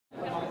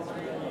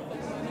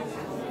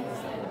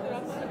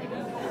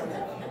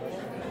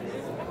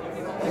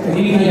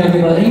evening,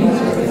 everybody.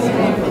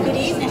 Good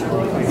evening.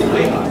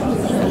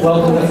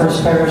 Welcome to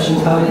First Parish in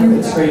Collier.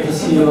 It's great to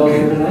see you all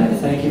here tonight.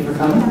 Thank you for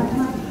coming.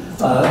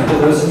 And to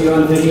those of you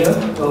on video,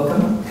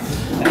 welcome.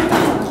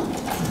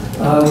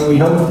 We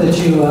hope that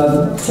you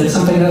get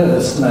something out of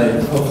this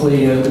tonight.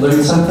 Hopefully you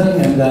learn something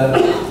and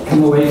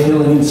come away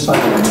feeling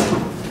inspired,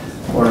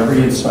 or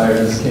re-inspired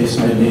as the case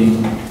may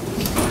be.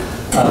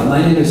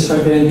 My name is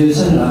Fred Van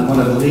Dusen, and I'm one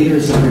of the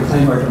leaders of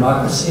Reclaim Our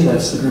Democracy.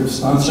 That's the group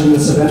sponsoring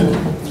this event.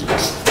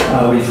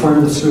 We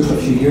formed this group a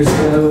few years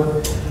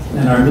ago,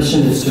 and our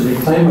mission is to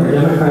reclaim our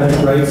democratic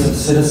rights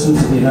as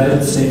citizens of the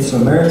United States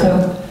of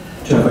America,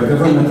 to have a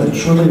government that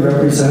truly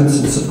represents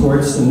and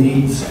supports the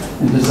needs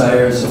and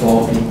desires of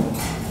all people.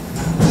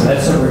 So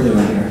that's what we're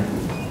doing here.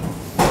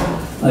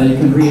 You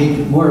can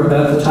read more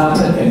about the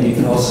topic, and you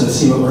can also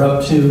see what we're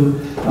up to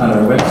on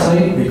our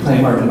website,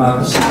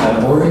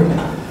 reclaimourdemocracy.org.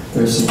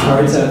 There's some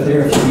cards out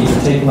there if you need to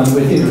take one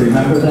with you to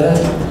remember that.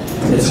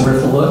 It's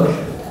worth a look.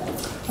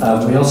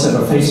 We also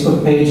have a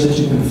Facebook page that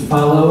you can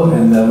follow,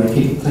 and we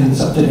keep things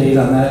up to date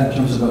on that in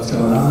terms of what's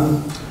going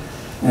on.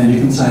 And you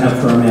can sign up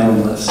for our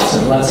mailing list.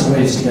 So lots of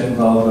ways to get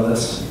involved with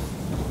us.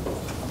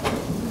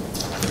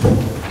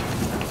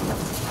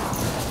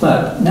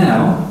 But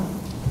now,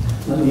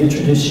 let me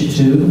introduce you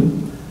to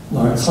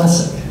Lawrence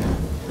Lessig.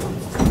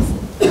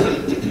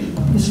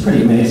 He's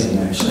pretty amazing,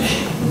 actually.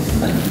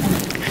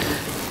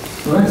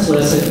 Lawrence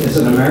Lessig is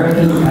an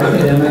American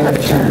academic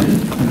attorney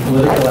and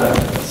political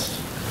activist.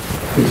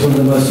 He's one of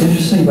the most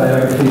interesting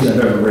biographies I've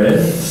ever read,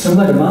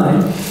 similar to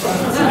mine,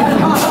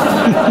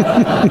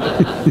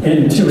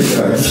 in two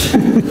regards.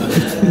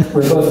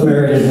 We're both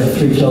married and have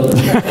 3 children.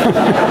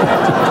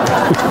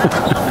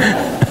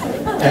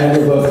 And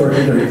we're both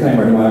working to reclaim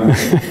our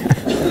democracy.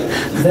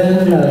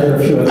 Then there are a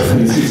few other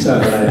things he's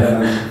done that I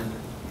haven't.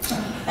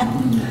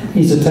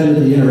 He's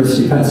attended the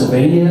University of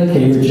Pennsylvania,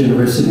 Cambridge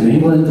University in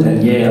England,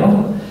 and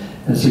Yale.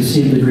 Has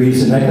received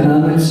degrees in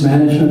economics,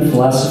 management,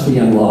 philosophy,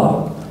 and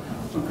law.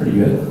 Pretty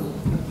good.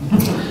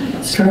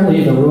 He's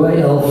currently the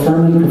Roy L.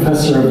 Furman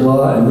Professor of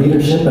Law and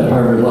Leadership at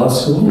Harvard Law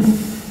School.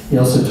 He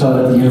also taught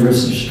at the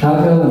University of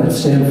Chicago and at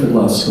Stanford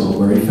Law School,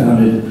 where he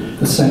founded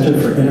the Center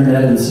for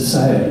Internet and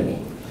Society.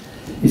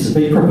 He's a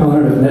big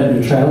proponent of net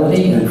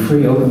neutrality and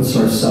free open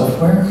source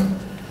software.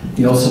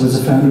 He also was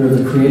a founder of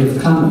the Creative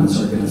Commons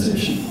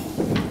organization.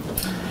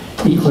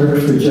 He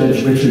clerked for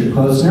Judge Richard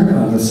Posner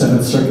on the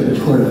 7th Circuit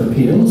Court of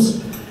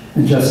Appeals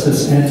and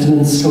Justice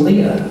Antonin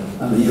Scalia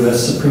on the U.S.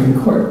 Supreme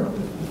Court.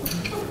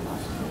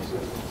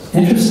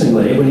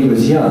 Interestingly, when he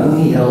was young,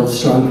 he held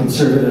strong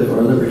conservative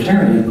or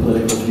libertarian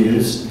political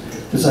views,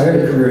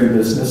 desired a career in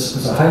business,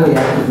 was a highly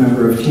active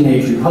member of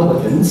Teenage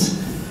Republicans,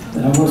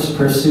 and almost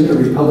pursued a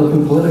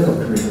Republican political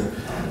career.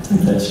 I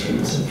think that's true,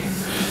 isn't it?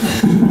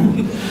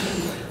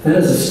 Then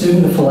as a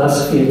student of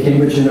philosophy at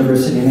Cambridge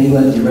University in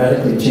England, he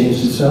radically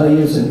changed his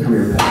values and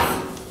career path.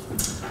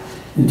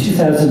 In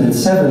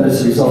 2007,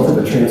 as a result of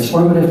a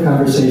transformative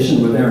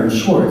conversation with Aaron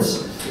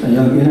Swartz, a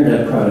young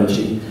internet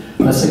prodigy,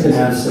 Lessig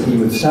announced that he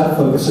would stop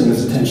focusing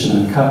his attention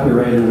on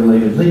copyright and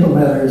related legal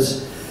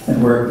matters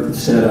and work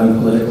instead on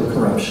political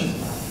corruption.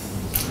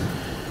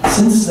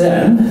 Since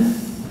then,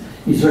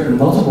 he's written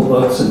multiple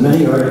books and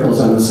many articles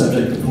on the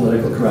subject of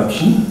political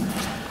corruption,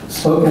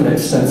 spoken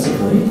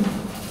extensively,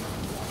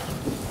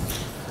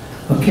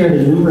 appeared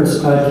in numerous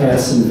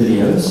podcasts and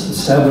videos,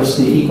 established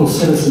the Equal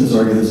Citizens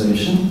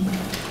Organization,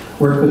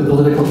 worked with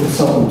political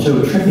consultant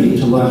Joe Trippi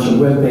to launch a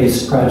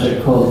web-based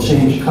project called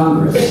Change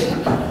Congress,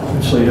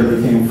 which later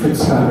became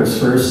Fix Congress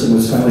First and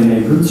was finally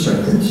named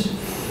Rootstrikers,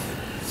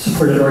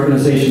 supported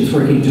organizations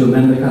working to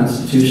amend the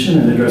Constitution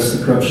and address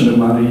the corruption of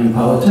money in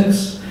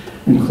politics,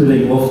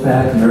 including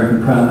Wolfpack,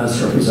 American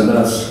Promise, Represent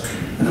Us,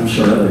 and I'm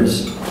sure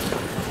others.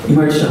 He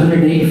marched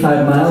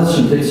 185 miles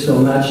from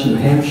Dixville Notch, New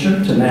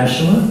Hampshire to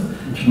Nashua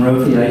to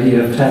promote the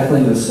idea of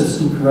tackling the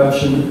system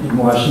corruption in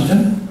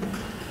Washington.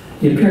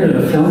 He appeared in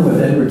a film with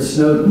Edward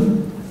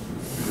Snowden,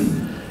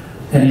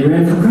 and he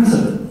ran for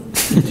president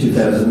in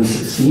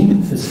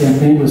 2016. His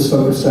campaign was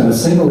focused on a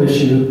single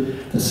issue,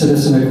 the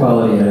Citizen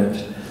Equality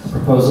Act, a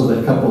proposal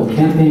that coupled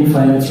campaign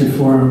finance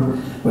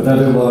reform with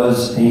other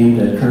laws aimed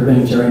at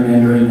curbing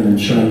gerrymandering and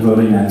ensuring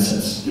voting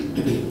access.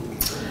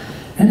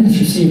 And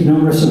he's received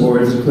numerous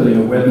awards, including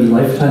a Webby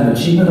Lifetime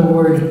Achievement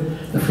Award,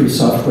 the Free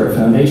Software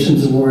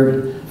Foundation's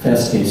Award,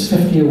 Fast Case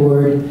 50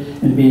 Award,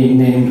 and being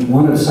named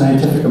one of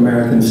Scientific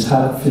American's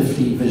top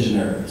 50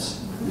 visionaries.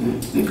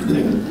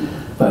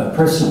 But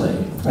personally,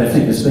 I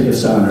think his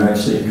biggest honor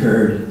actually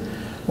occurred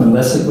when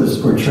Lessig was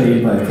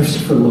portrayed by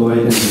Christopher Lloyd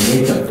in the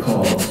Wake-Up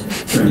Call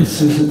during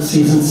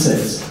season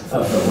 6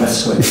 of The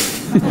West Wing.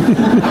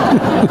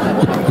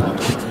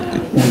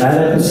 In that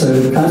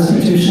episode,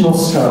 constitutional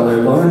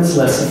scholar Lawrence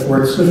Lessig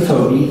works with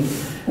Toby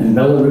and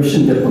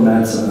Belarusian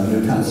diplomats on a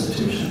new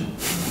constitution.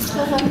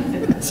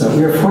 So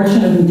we are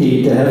fortunate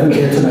indeed to have him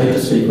here tonight to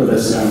speak with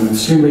us. I'm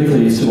extremely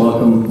pleased to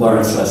welcome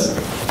Lawrence Lessig.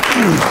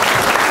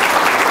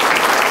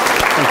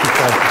 Thank you,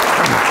 Fred.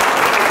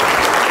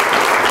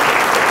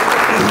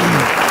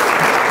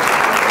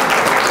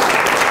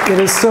 It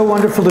is so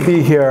wonderful to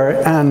be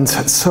here and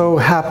so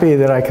happy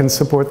that I can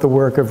support the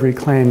work of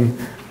Reclaim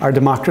Our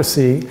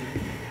Democracy.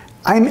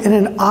 I'm in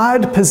an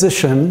odd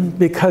position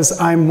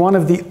because I'm one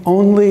of the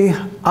only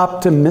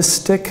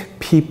optimistic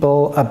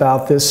people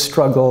about this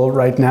struggle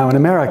right now in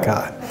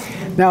America.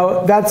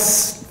 Now,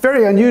 that's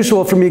very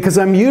unusual for me because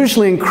I'm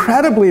usually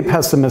incredibly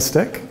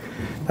pessimistic.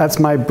 That's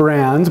my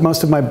brand.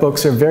 Most of my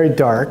books are very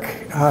dark.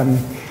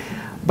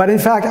 But in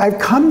fact, I've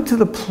come to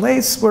the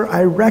place where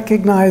I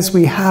recognize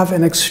we have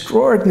an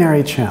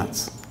extraordinary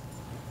chance.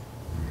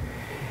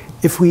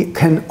 If we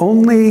can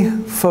only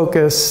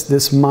focus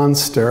this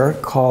monster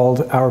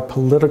called our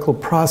political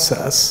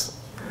process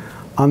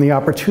on the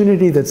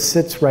opportunity that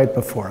sits right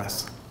before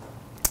us.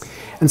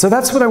 And so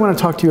that's what I want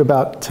to talk to you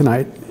about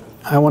tonight.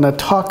 I want to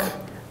talk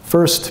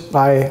first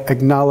by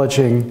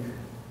acknowledging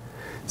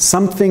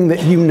something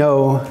that you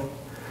know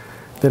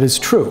that is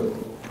true.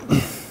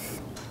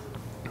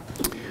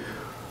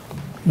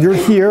 You're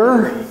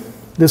here.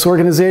 This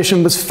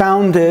organization was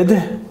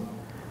founded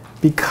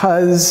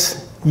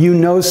because you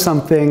know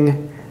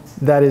something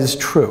that is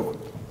true.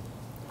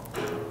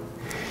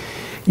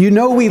 You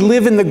know we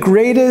live in the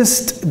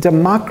greatest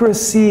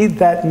democracy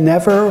that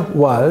never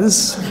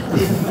was,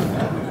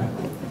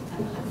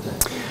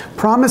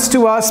 promised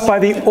to us by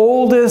the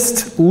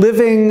oldest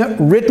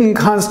living written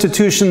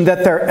constitution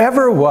that there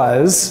ever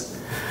was,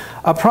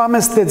 a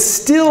promise that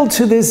still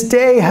to this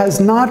day has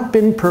not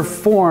been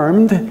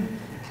performed.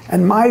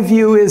 And my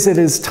view is it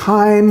is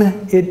time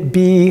it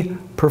be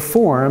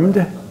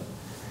performed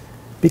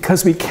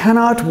because we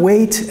cannot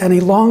wait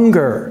any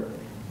longer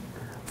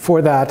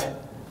for that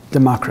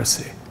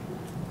democracy.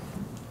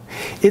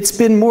 It's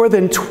been more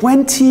than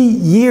 20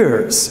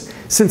 years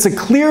since a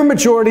clear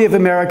majority of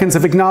Americans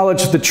have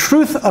acknowledged the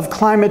truth of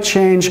climate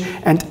change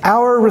and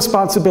our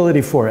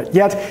responsibility for it.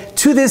 Yet,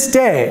 to this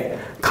day,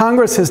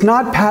 Congress has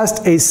not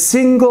passed a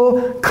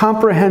single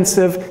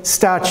comprehensive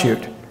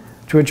statute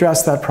to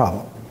address that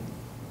problem.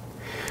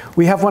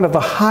 We have one of the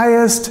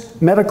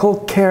highest medical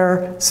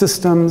care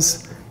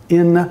systems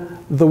in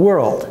the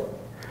world,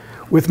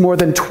 with more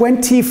than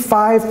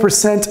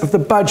 25% of the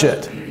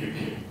budget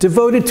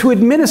devoted to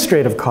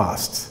administrative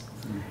costs,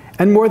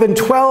 and more than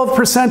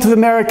 12% of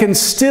Americans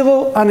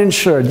still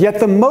uninsured. Yet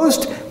the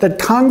most that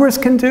Congress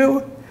can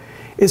do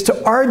is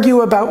to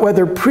argue about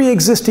whether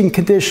pre-existing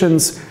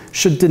conditions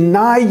should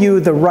deny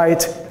you the right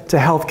to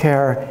health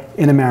care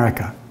in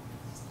America.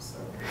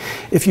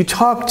 If you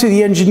talk to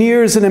the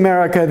engineers in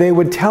America, they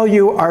would tell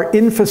you our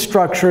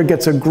infrastructure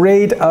gets a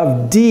grade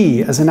of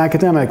D. As an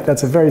academic,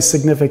 that's a very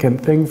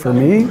significant thing for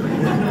me.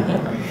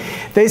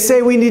 They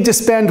say we need to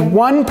spend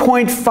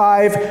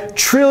 $1.5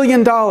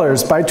 trillion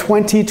by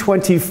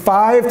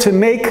 2025 to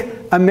make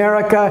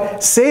America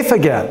safe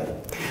again.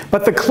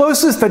 But the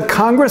closest that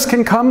Congress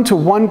can come to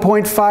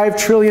 $1.5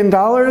 trillion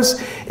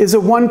is a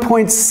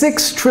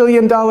 $1.6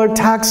 trillion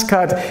tax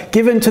cut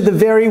given to the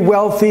very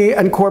wealthy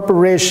and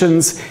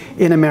corporations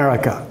in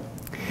America.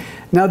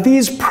 Now,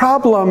 these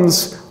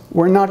problems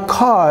were not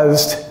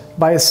caused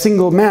by a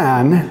single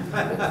man,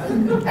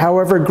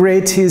 however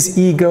great his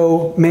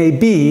ego may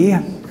be.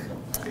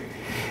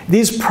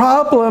 These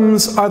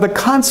problems are the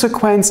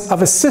consequence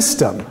of a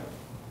system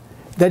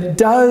that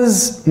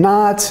does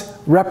not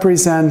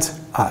represent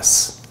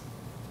us.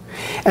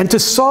 And to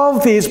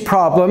solve these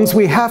problems,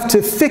 we have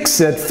to fix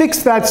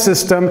that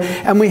system,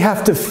 and we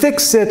have to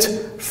fix it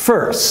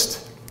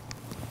first.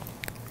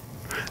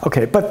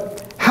 Okay,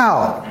 but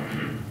how?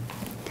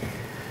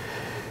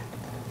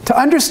 To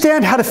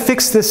understand how to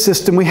fix this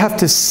system, we have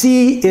to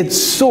see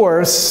its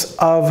source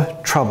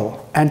of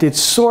trouble. And its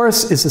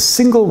source is a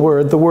single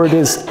word. The word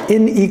is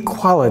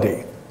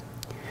inequality.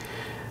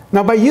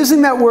 Now, by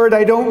using that word,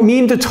 I don't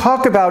mean to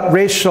talk about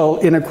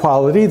racial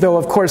inequality, though,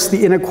 of course,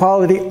 the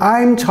inequality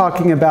I'm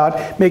talking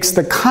about makes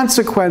the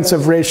consequence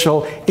of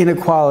racial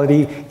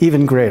inequality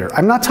even greater.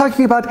 I'm not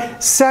talking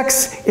about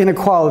sex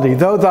inequality,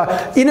 though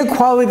the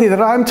inequality that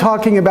I'm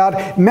talking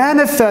about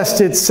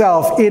manifests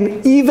itself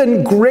in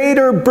even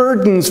greater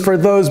burdens for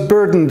those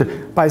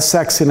burdened by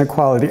sex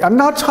inequality. I'm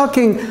not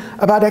talking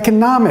about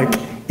economic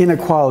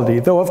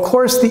inequality, though, of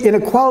course, the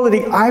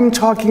inequality I'm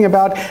talking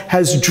about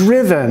has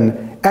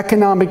driven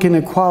economic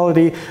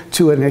inequality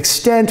to an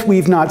extent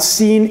we've not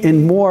seen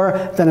in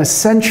more than a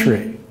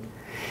century.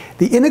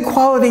 The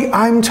inequality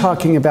I'm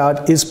talking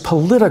about is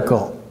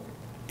political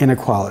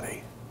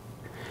inequality.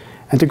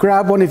 And to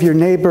grab one of your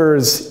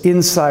neighbor's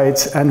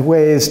insights and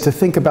ways to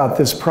think about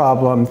this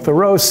problem,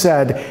 Thoreau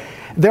said,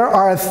 "There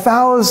are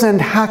 1,000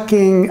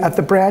 hacking at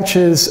the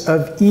branches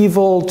of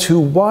evil to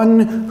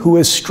one who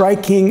is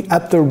striking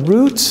at the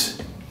root."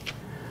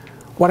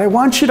 What I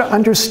want you to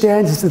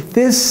understand is that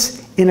this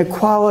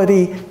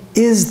inequality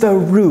is the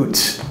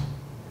root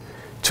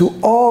to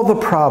all the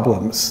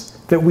problems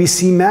that we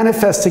see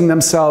manifesting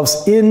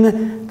themselves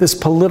in this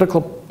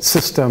political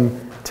system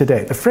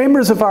today. The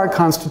framers of our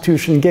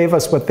Constitution gave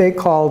us what they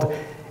called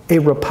a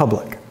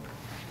republic.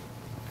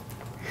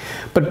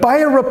 But by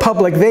a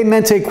republic, they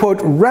meant a,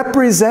 quote,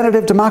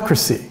 representative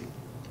democracy.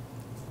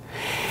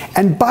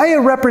 And by a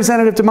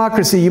representative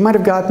democracy, you might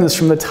have gotten this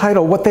from the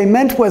title, what they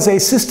meant was a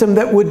system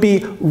that would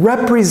be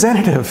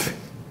representative,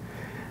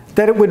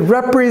 that it would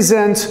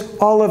represent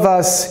all of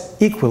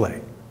us equally.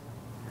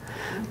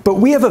 But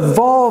we have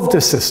evolved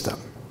a system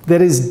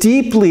that is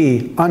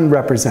deeply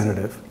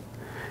unrepresentative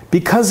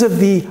because of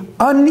the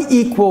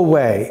unequal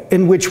way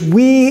in which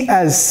we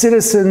as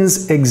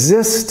citizens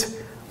exist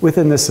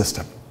within the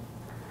system.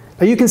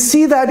 Now you can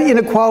see that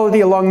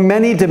inequality along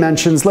many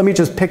dimensions. Let me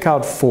just pick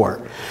out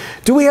 4.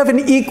 Do we have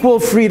an equal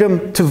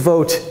freedom to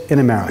vote in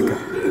America?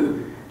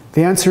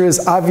 The answer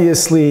is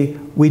obviously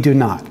we do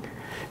not.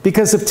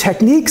 Because of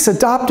techniques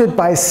adopted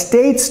by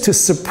states to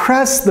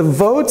suppress the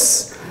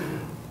votes,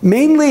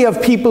 mainly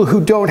of people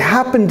who don't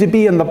happen to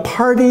be in the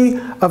party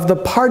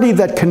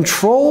that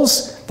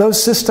controls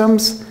those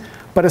systems,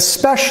 but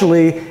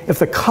especially if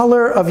the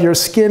color of your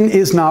skin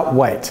is not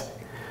white.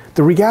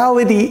 The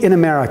reality in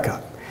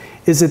America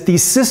is that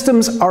these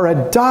systems are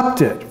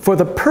adopted for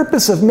the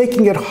purpose of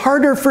making it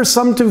harder for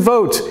some to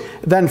vote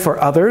than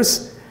for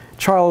others.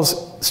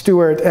 Charles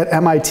Stewart at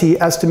MIT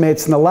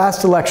estimates in the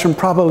last election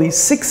probably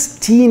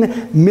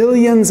 16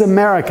 million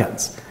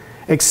Americans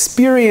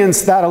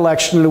experienced that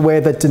election in a way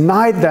that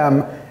denied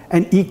them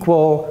an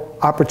equal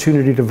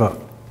opportunity to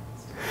vote.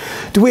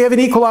 Do we have an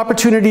equal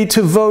opportunity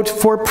to vote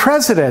for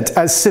president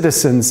as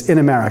citizens in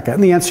America?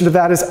 And the answer to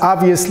that is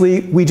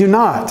obviously we do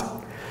not.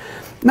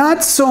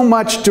 Not so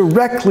much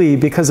directly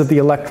because of the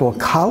Electoral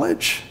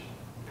College,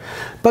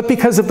 but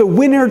because of the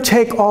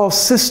winner-take-all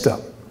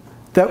system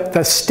that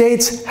the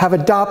states have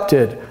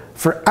adopted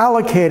for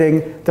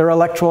allocating their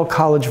Electoral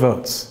College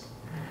votes.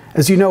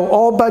 As you know,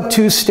 all but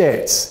 2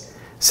 states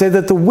say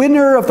that the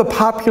winner of the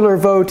popular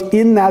vote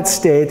in that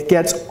state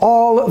gets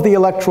all of the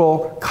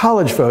Electoral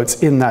College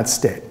votes in that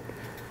state,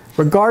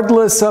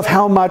 regardless of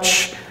how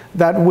much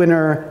that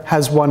winner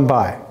has won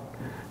by.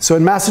 So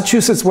in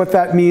Massachusetts, what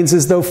that means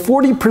is though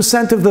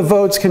 40% of the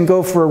votes can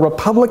go for a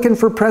Republican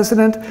for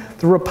president,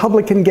 the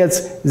Republican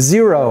gets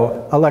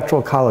 0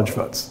 Electoral College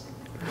votes.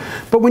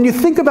 But when you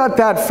think about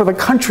that for the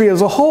country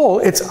as a whole,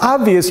 it's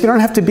obvious. You don't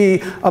have to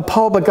be a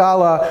Paul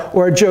Begala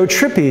or a Joe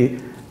Trippi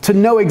to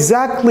know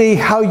exactly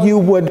how you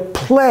would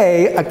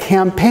play a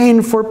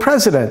campaign for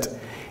president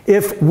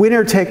if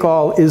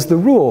winner-take-all is the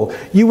rule.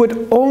 You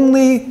would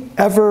only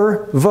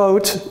ever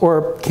vote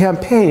or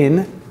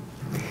campaign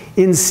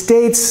in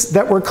states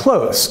that were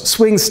close,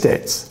 swing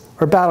states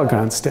or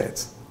battleground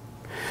states.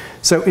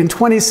 So in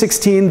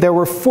 2016, there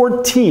were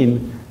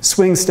 14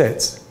 swing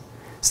states,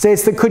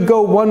 states that could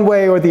go one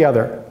way or the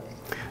other.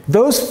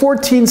 Those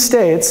 14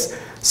 states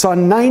saw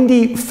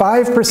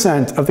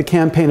 95% of the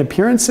campaign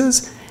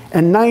appearances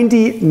and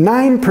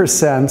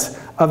 99%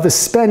 of the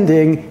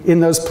spending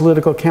in those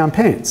political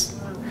campaigns.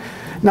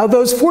 Now,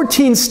 those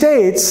 14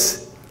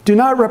 states do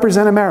not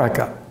represent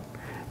America.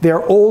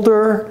 They're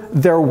older,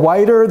 they're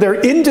whiter, their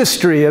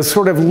industry is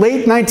sort of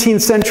late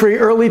 19th century,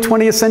 early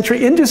 20th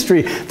century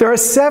industry. There are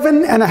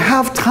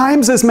 7.5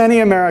 times as many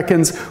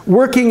Americans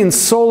working in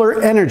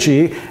solar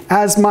energy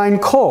as mine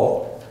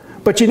coal.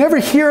 But you never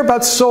hear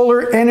about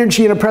solar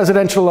energy in a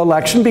presidential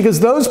election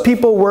because those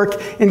people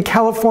work in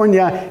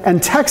California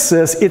and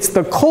Texas. It's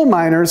the coal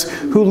miners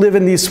who live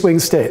in these swing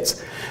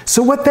states.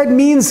 So what that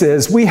means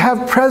is we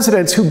have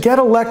presidents who get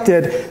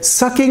elected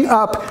sucking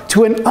up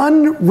to an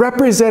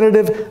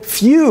unrepresentative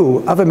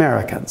few of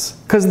Americans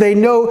because they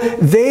know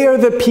they are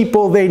the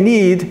people they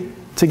need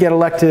to get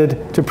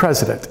elected to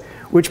president,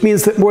 which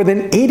means that more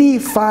than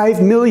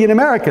 85 million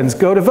Americans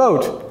go to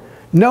vote,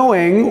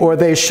 knowing, or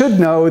they should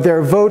know,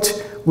 their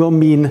vote will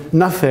mean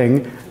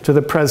nothing to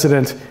the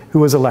president who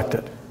was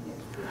elected.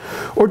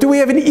 Or do we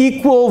have an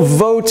equal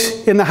vote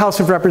in the House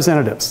of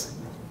Representatives?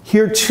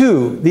 Here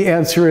too, the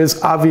answer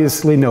is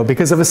obviously no,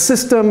 because of a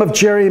system of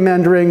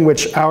gerrymandering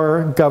which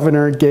our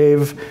governor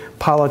gave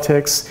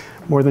politics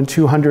more than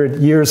 200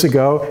 years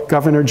ago.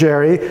 Governor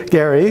Gary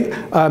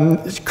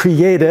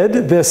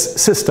created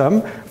this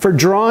system for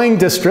drawing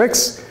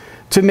districts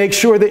to make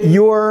sure that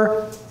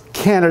your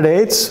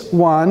candidates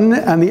won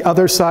and the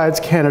other side's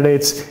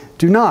candidates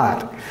do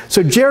not.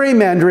 So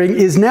gerrymandering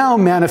is now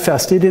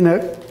manifested in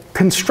a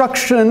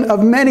construction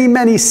of many,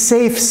 many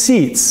safe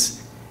seats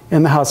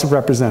in the House of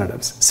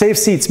Representatives. Safe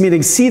seats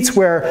meaning seats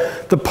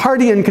where the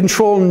party in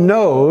control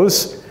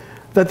knows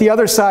that the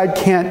other side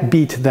can't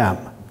beat them.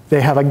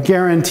 They have a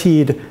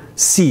guaranteed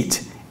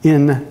seat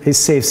in a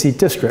safe seat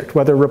district,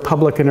 whether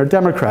Republican or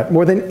Democrat.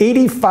 More than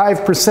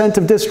 85%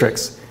 of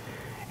districts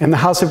in the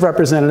House of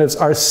Representatives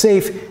are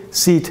safe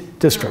seat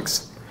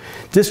districts.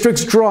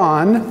 Districts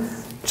drawn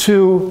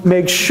to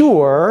make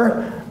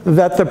sure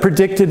that the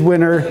predicted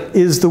winner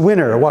is the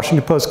winner.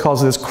 Washington Post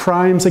calls this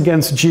crimes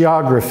against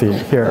geography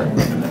here.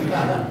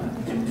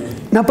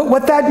 Now, but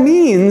what that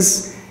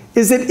means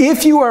is that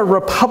if you are a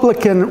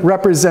Republican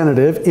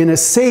representative in a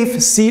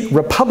safe seat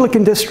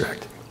Republican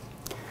district,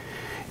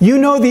 you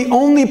know the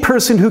only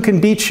person who can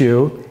beat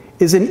you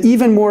is an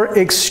even more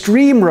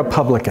extreme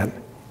Republican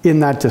in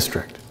that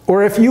district.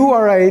 Or if you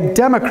are a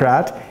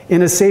Democrat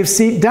in a safe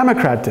seat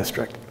Democrat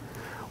district,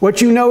 What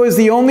you know is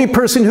the only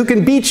person who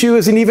can beat you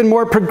is an even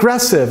more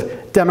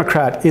progressive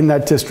Democrat in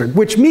that district,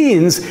 which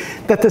means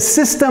that the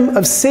system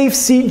of safe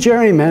seat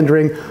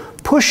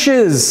gerrymandering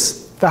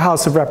pushes the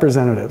House of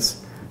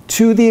Representatives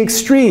to the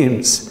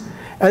extremes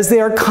as they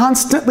are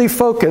constantly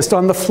focused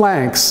on the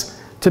flanks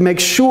to make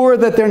sure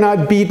that they're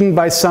not beaten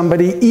by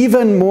somebody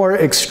even more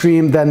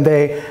extreme than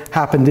they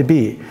happen to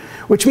be.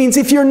 Which means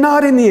if you're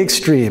not in the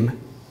extreme,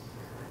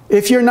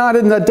 if you're not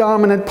in the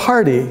dominant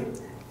party,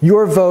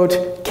 your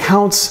vote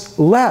counts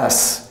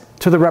less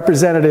to the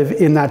representative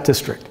in that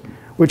district.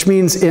 Which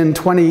means in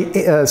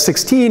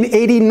 2016,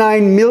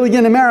 89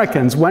 million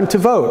Americans went to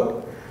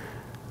vote,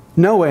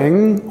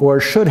 knowing, or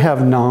should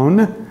have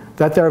known,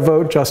 that their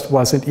vote just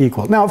wasn't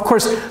equal. Now, of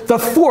course, the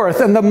fourth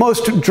and the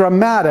most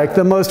dramatic,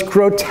 the most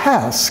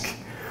grotesque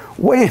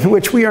way in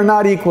which we are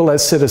not equal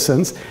as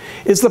citizens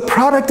is the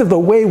product of the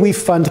way we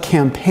fund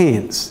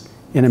campaigns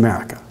in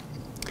America.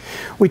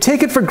 We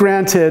take it for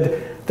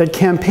granted that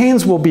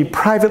campaigns will be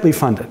privately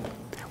funded,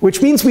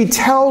 which means we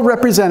tell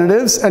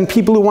representatives and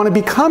people who want to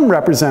become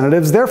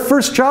representatives their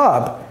first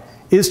job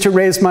is to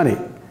raise money.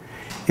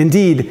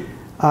 Indeed,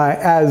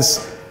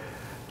 as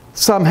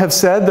some have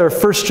said, their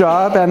first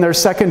job and their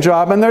second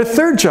job and their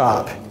third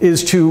job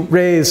is to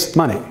raise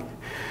money.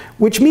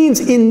 Which means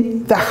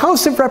in the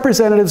House of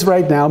Representatives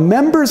right now,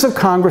 members of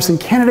Congress and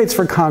candidates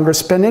for Congress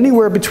spend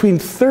anywhere between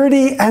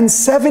 30 and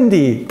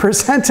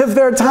 70% of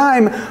their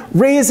time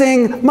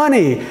raising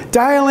money,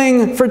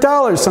 dialing for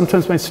dollars.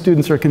 Sometimes my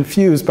students are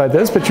confused by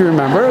this, but you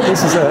remember,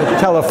 this is a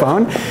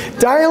telephone.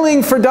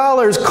 Dialing for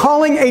dollars,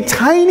 calling a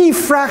tiny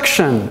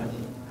fraction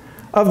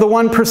of the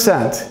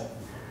 1%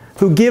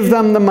 who give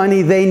them the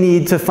money they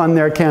need to fund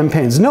their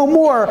campaigns. No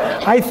more,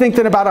 I think,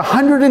 than about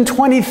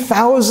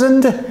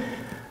 120,000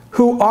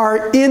 who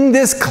are in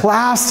this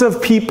class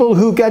of people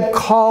who get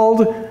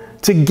called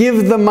to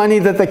give the money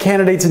that the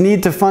candidates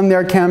need to fund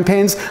their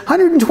campaigns.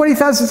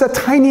 120,000 is a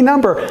tiny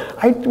number.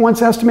 I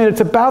once estimated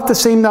it's about the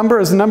same number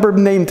as a number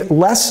named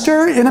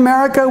Lester in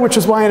America, which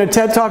is why in a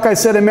TED Talk I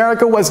said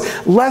America was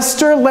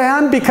Lester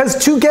land,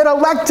 because to get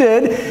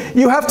elected,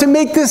 you have to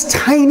make this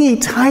tiny,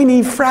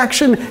 tiny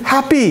fraction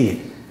happy.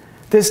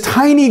 This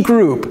tiny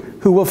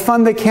group who will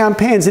fund the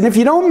campaigns. And if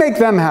you don't make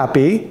them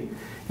happy,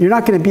 you're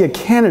not going to be a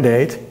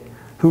candidate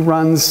who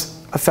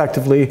runs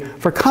effectively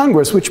for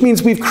Congress, which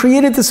means we've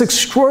created this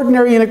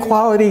extraordinary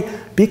inequality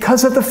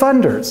because of the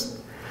funders,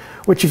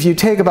 which if you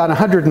take about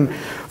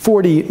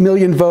 140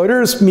 million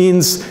voters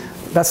means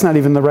that's not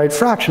even the right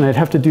fraction. I'd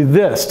have to do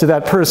this to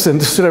that person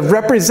to sort of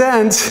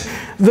represent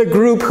the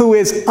group who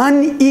is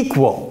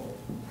unequal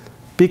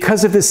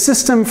because of the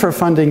system for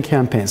funding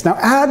campaigns. Now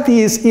add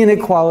these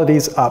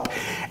inequalities up,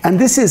 and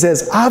this is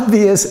as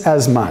obvious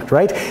as mud,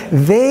 right?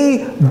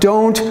 They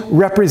don't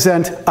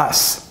represent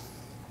us.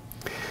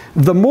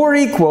 The more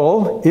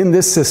equal in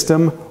this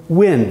system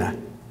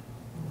win.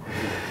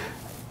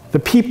 The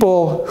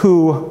people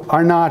who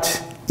are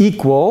not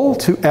equal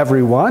to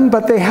everyone,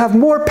 but they have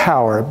more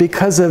power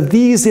because of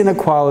these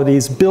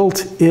inequalities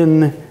built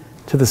into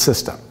the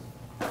system.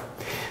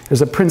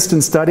 There's a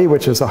Princeton study,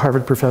 which is a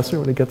Harvard professor. I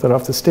want to get that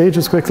off the stage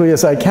as quickly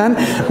as I can.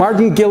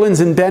 Martin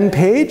Gillens and Ben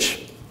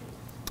Page.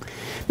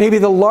 Maybe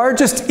the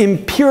largest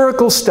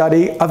empirical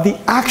study of the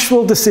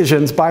actual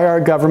decisions by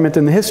our government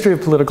in the history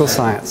of political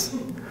science,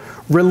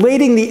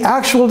 relating the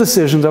actual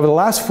decisions over the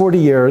last 40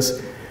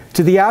 years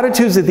to the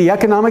attitudes of the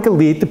economic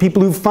elite, the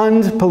people who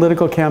fund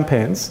political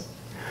campaigns,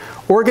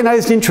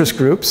 organized interest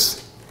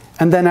groups,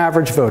 and then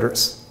average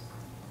voters.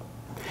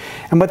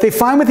 And what they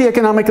find with the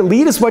economic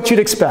elite is what you'd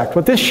expect.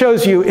 What this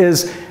shows you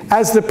is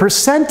as the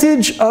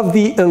percentage of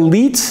the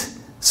elite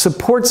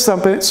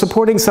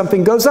supporting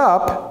something goes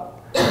up,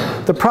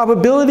 the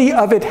probability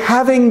of it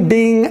having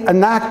been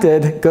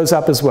enacted goes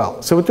up as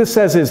well. So what this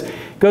says is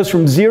it goes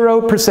from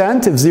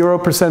 0% if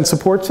 0%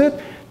 supports it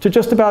to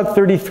just about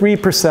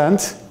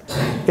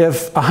 33%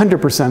 if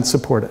 100%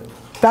 support it.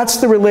 That's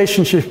the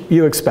relationship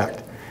you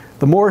expect.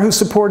 The more who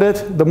support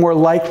it, the more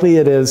likely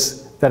it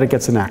is that it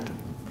gets enacted.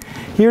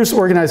 Here's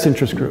organized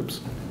interest groups.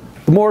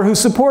 The more who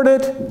support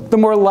it, the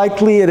more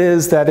likely it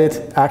is that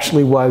it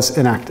actually was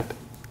enacted.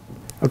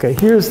 Okay,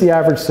 here's the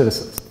average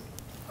citizens.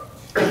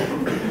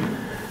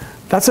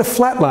 That's a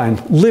flat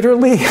line,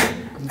 literally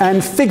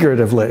and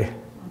figuratively.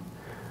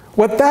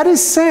 What that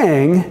is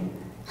saying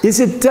is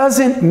it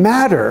doesn't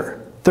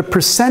matter the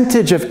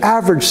percentage of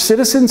average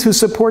citizens who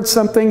support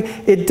something.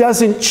 It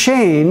doesn't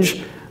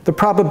change the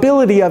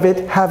probability of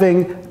it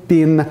having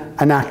been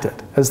enacted.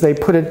 As they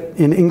put it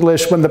in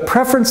English, when the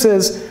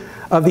preferences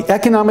of the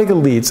economic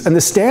elites and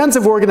the stands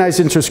of organized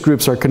interest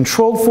groups are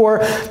controlled for,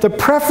 the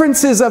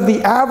preferences of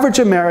the average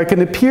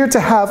American appear to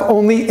have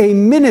only a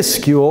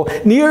minuscule,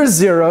 near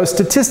zero,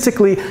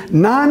 statistically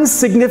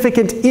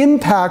non-significant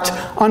impact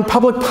on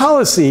public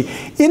policy.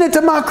 In a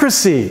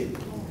democracy,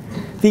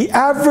 the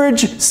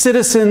average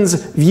citizen's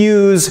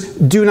views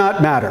do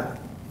not matter.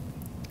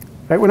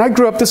 Right? When I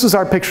grew up, this was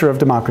our picture of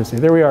democracy.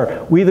 There we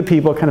are, we the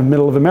people, kind of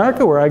middle of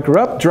America, where I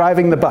grew up,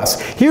 driving the bus.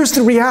 Here's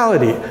the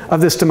reality of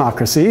this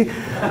democracy.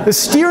 The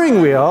steering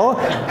wheel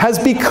has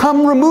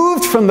become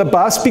removed from the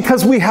bus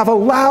because we have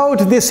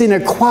allowed this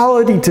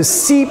inequality to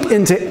seep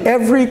into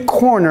every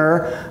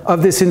corner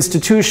of this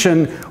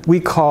institution we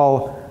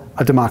call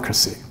a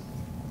democracy.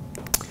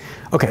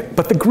 Okay,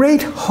 but the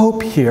great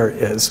hope here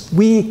is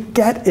we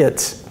get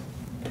it.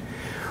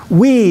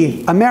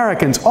 We,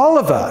 Americans, all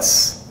of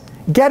us,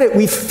 get it,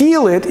 we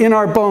feel it in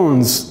our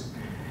bones,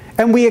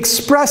 and we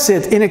express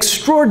it in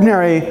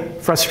extraordinary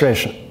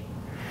frustration.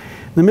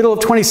 In the middle of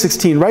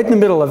 2016, right in the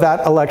middle of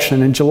that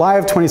election, in July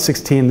of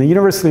 2016, the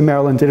University of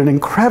Maryland did an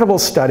incredible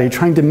study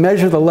trying to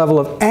measure the level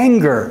of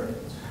anger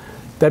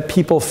that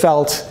people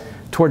felt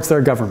towards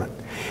their government.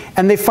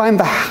 And they find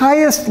the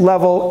highest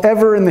level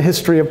ever in the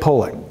history of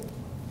polling.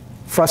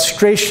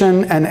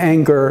 Frustration and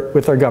anger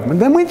with their government.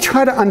 Then we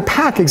try to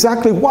unpack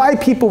exactly why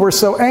people were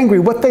so angry.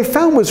 What they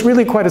found was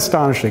really quite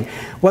astonishing.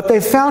 What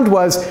they found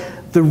was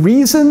the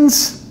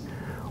reasons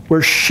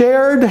were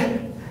shared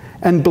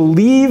and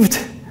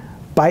believed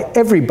by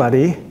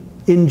everybody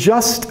in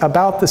just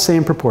about the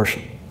same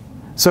proportion.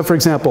 So for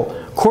example,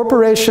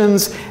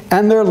 corporations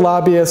and their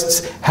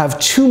lobbyists have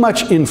too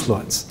much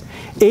influence.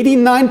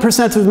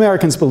 89% of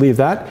Americans believe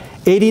that.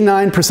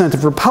 89%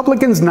 of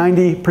Republicans,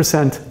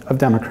 90% of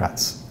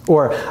Democrats.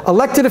 Or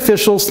elected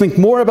officials think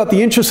more about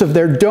the interests of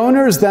their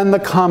donors than the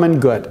common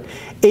good.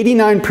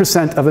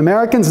 89% of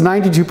Americans,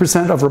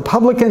 92% of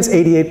Republicans,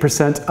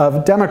 88%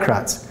 of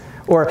Democrats.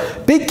 Or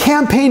big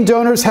campaign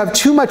donors have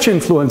too much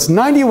influence.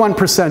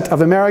 91%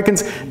 of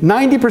Americans,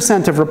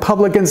 90% of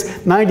Republicans,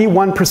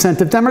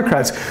 91% of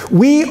Democrats.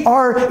 We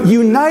are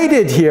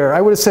united here.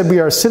 I would have said we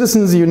are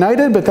citizens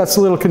united, but that's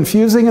a little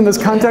confusing in this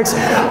context.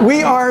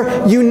 We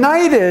are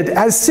united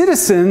as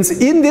citizens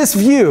in this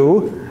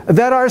view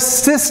that our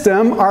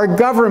system, our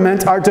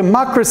government, our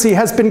democracy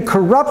has been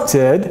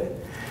corrupted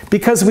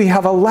because we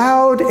have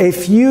allowed a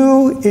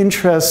few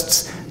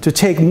interests to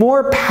take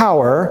more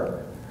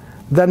power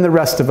than the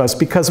rest of us,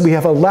 because we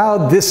have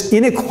allowed this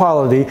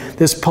inequality,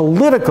 this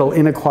political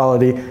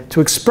inequality, to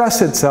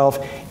express itself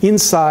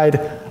inside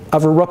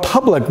of a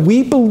republic.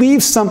 We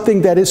believe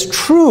something that is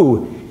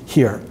true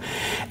here.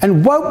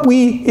 And what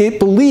we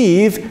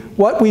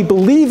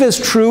believe is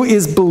true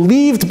is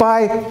believed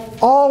by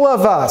all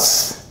of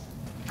us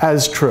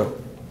as true.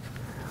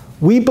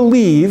 We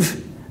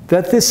believe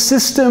that this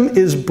system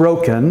is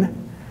broken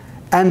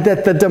and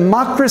that the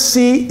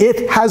democracy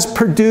it has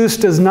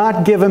produced does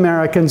not give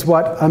Americans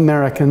what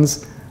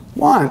Americans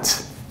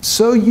want.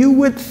 So you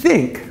would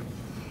think,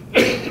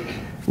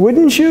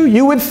 wouldn't you?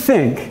 You would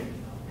think,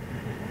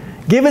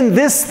 given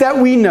this that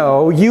we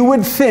know, you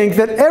would think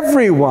that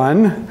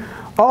everyone,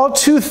 all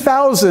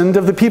 2,000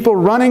 of the people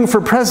running for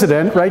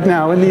president right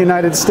now in the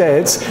United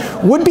States,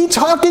 would be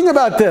talking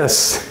about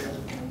this.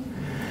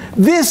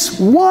 This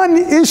one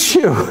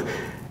issue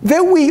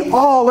that we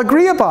all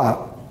agree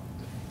about.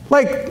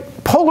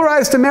 Like,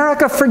 polarized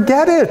America,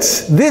 forget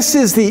it. This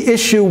is the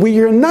issue we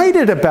are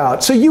united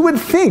about. So you would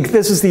think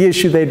this is the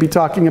issue they'd be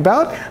talking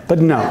about, but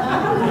no.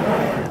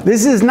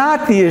 This is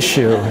not the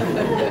issue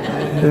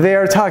they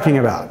are talking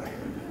about.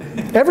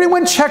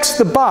 Everyone checks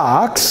the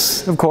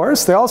box, of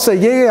course. They all say,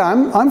 yeah,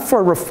 I'm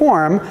for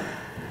reform.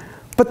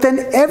 But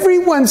then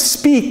everyone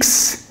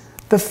speaks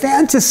the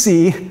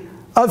fantasy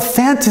of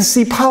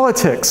fantasy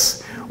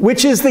politics,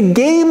 which is the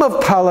game of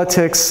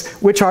politics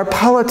which our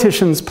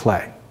politicians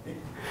play.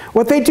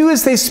 What they do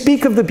is they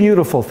speak of the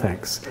beautiful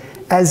things,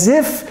 as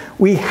if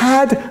we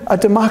had a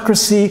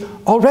democracy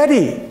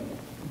already.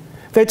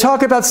 They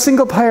talk about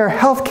single-payer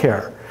health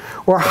care,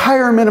 or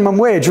higher minimum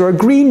wage, or a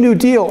Green New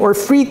Deal, or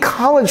free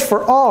college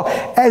for all,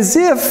 as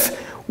if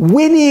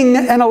winning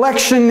an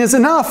election is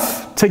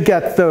enough to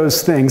get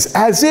those things,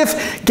 as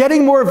if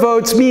getting more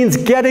votes means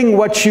getting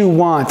what you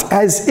want,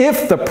 as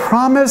if the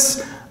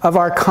promise of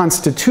our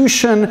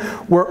Constitution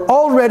were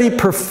already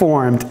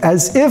performed,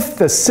 as if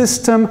the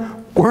system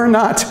were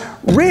not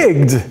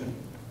rigged.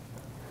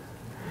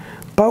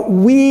 But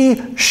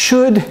we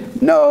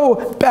should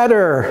know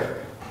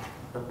better.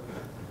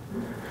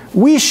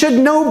 We should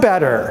know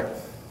better.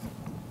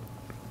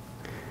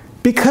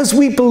 Because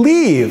we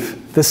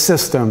believe the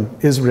system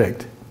is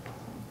rigged.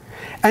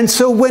 And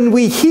so when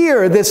we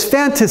hear this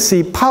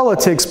fantasy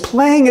politics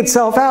playing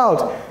itself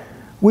out,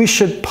 we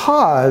should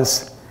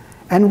pause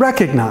and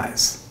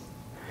recognize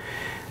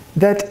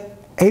that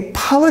a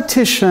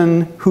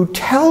politician who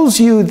tells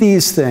you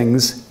these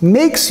things,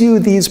 makes you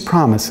these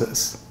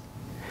promises,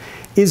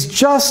 is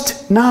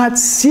just not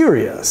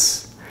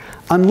serious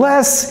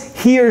unless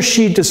he or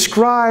she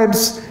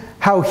describes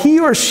how he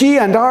or she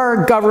and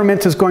our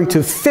government is going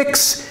to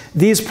fix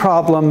these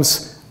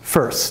problems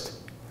first.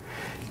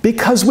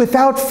 Because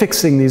without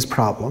fixing these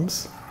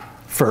problems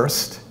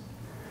first,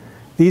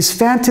 these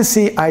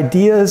fantasy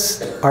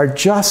ideas are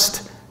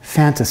just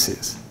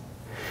fantasies.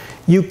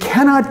 You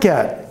cannot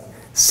get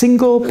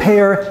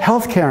single-payer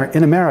health care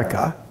in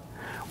America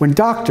when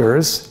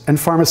doctors and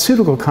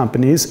pharmaceutical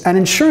companies and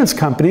insurance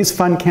companies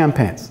fund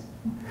campaigns.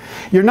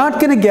 You're not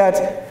going to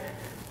get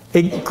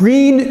a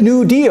Green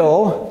New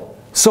Deal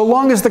so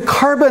long as the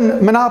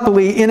carbon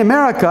monopoly in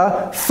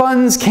America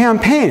funds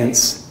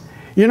campaigns.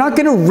 You're not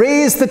going to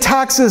raise the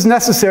taxes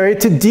necessary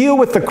to deal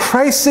with the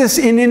crisis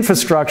in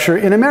infrastructure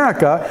in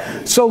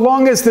America so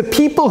long as the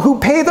people who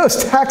pay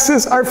those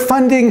taxes are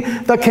funding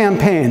the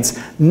campaigns.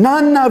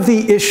 None of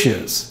the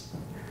issues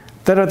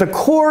that are the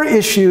core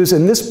issues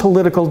in this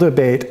political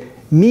debate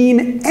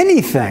mean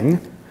anything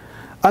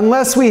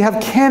unless we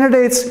have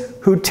candidates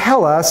who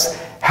tell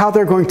us how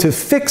they're going to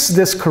fix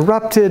this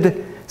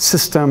corrupted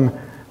system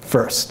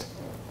first.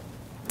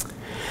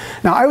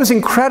 Now, I was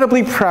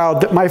incredibly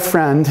proud that my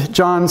friend,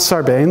 John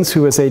Sarbanes,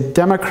 who is a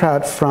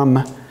Democrat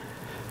from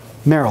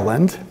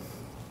Maryland,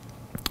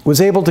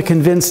 was able to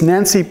convince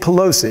Nancy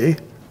Pelosi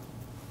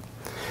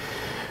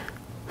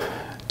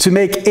to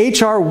make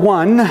H.R.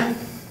 1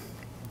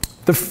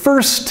 the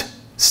first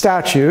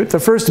statute, the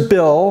first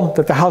bill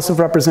that the House of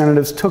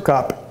Representatives took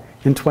up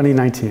in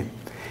 2019.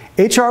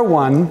 H.R.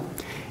 1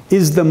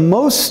 is the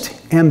most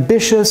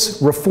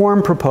ambitious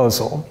reform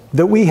proposal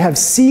that we have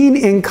seen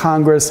in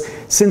Congress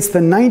since the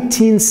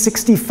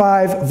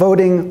 1965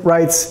 Voting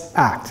Rights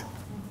Act.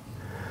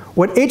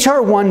 What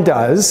H.R. 1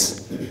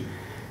 does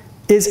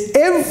is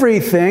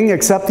everything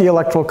except the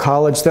Electoral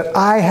College that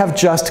I have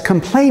just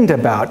complained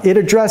about. It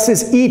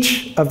addresses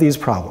each of these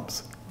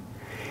problems.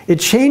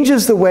 It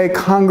changes the way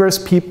Congress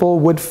people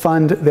would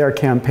fund their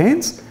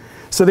campaigns,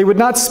 so they would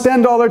not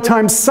spend all their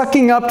time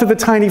sucking up to the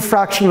tiny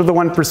fraction of the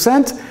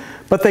 1%,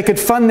 but they could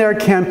fund their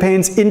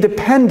campaigns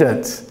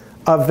independent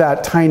of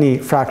that tiny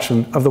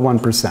fraction of the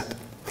 1%.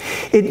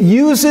 It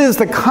uses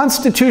the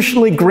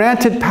constitutionally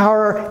granted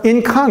power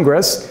in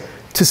Congress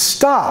to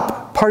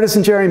stop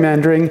partisan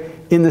gerrymandering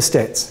in the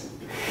states.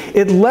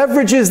 It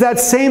leverages that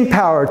same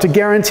power to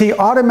guarantee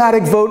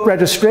automatic vote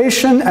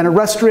registration and a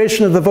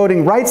restoration of the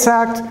Voting Rights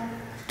Act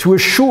to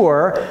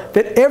assure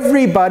that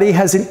everybody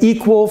has an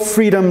equal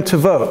freedom to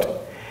vote.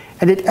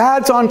 And it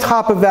adds on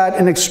top of that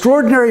an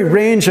extraordinary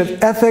range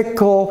of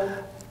ethical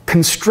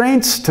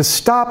constraints to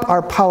stop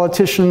our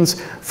politicians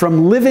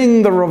from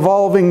living the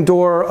revolving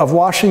door of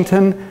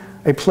Washington,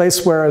 a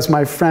place where, as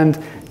my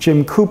friend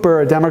Jim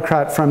Cooper, a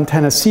Democrat from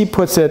Tennessee,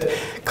 puts it,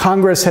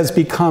 Congress has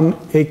become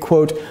a,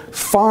 quote,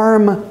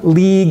 farm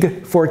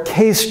league for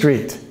K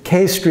Street,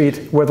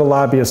 where the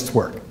lobbyists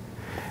work.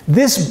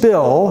 This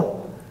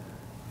bill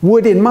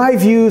would, in my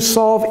view,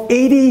 solve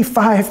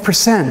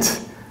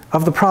 85%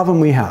 of the problem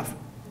we have.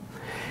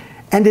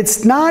 And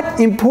it's not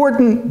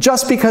important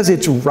just because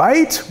it's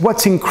right.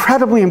 What's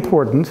incredibly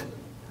important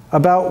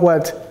about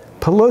what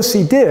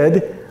Pelosi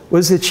did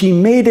was that she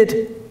made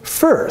it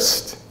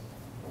first.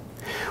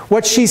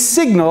 What she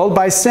signaled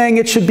by saying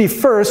it should be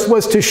first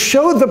was to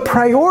show the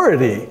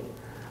priority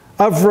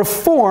of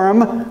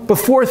reform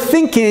before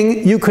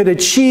thinking you could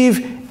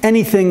achieve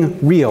anything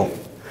real.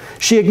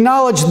 She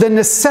acknowledged the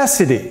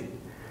necessity,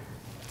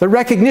 the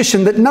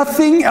recognition that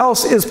nothing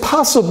else is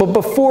possible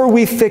before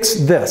we fix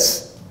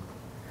this.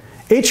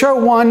 H.R.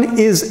 1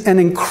 is an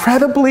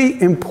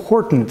incredibly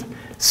important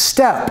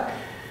step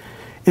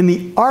in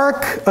the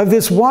arc of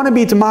this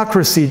wannabe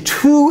democracy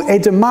to a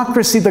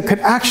democracy that could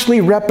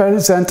actually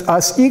represent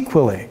us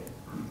equally.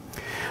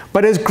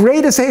 But as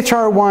great as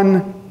H.R.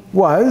 1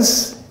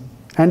 was,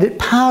 and it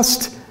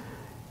passed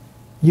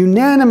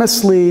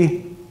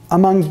unanimously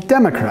among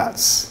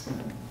Democrats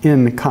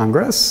in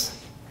Congress,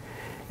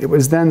 it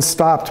was then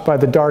stopped by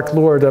the Dark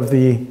Lord of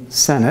the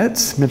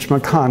Senate, Mitch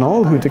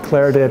McConnell, who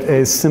declared it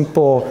a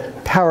simple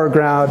power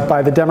grab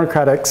by the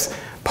Democratic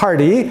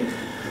Party,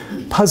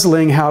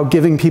 puzzling how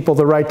giving people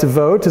the right to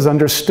vote is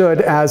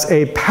understood as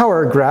a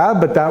power grab,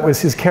 but that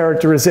was his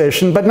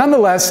characterization. But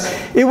nonetheless,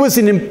 it was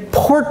an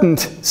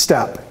important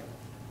step.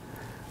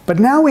 But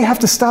now we have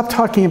to stop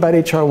talking about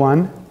H.R.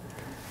 1.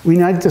 We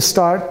need to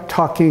start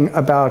talking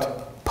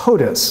about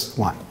POTUS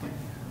 1.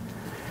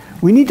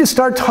 We need to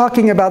start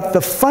talking about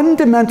the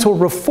fundamental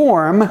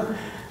reform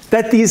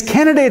that these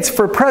candidates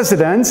for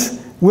president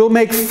will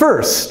make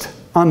first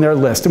on their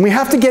list. And we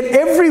have to get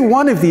every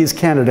one of these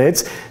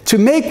candidates to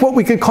make what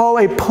we could call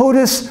a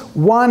POTUS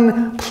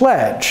 1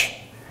 pledge.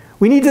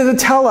 We need to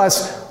tell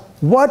us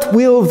what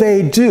will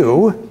they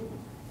do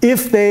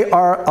if they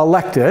are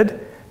elected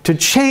to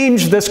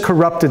change this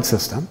corrupted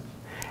system.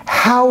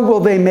 How will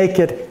they make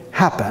it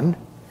happen?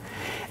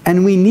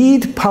 And we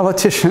need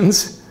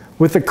politicians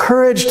with the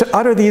courage to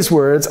utter these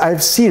words.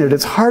 I've seen it.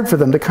 It's hard for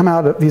them to come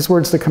out of these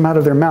words to come out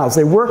of their mouths.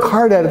 They work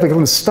hard at it. They're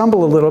going to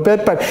stumble a little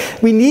bit. But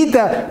we need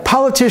the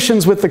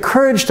politicians with the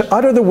courage to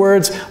utter the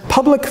words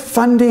public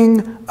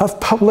funding of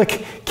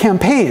public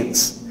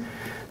campaigns,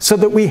 so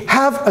that we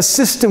have a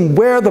system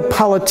where the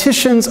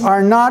politicians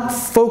are not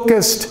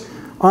focused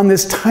on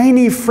this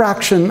tiny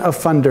fraction of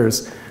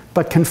funders,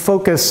 but can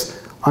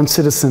focus on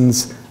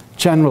citizens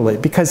generally.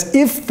 Because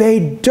if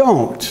they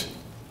don't,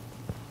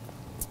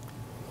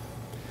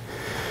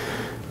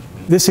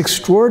 this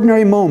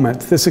extraordinary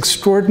moment, this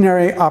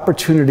extraordinary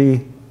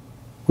opportunity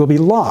will be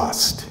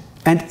lost.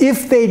 And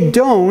if they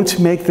don't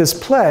make this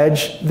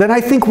pledge, then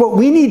I think what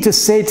we need to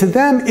say to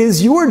them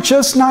is, you're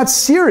just not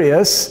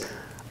serious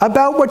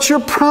about what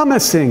you're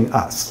promising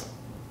us.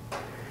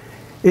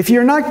 if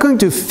you're not going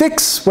to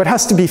fix what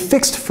has to be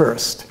fixed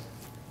first,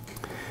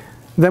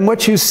 then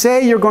what you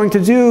say you're going to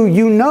do,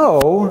 you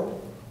know,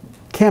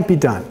 can't be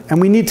done.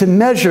 And we need to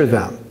measure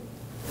them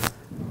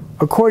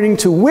according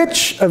to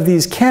which of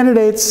these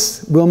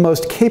candidates will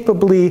most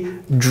capably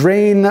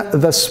drain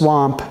the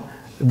swamp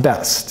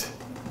best.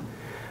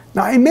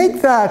 Now, I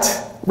make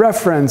that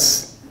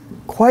reference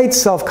quite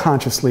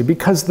self-consciously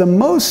because the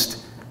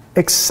most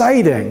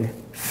exciting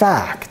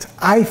fact,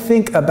 I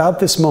think, about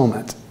this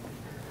moment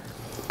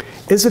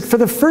is that for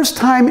the first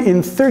time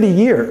in 30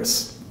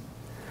 years,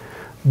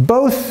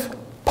 both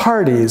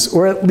parties,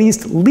 or at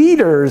least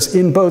leaders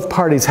in both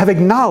parties, have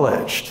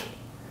acknowledged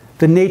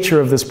the nature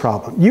of this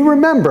problem. You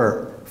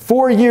remember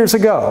 4 years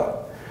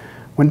ago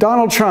when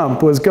Donald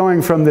Trump was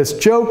going from this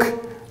joke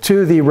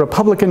to the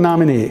Republican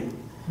nominee.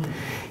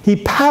 He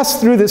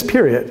passed through this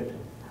period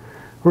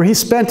where he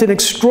spent an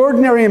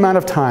extraordinary amount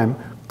of time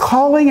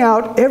calling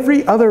out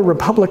every other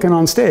Republican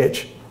on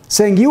stage,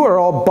 saying, you are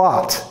all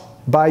bought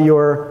by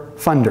your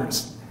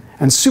funders.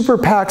 And super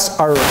PACs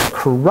are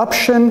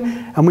corruption,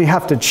 and we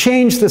have to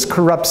change this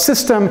corrupt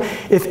system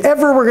if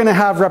ever we're going to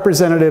have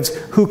representatives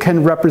who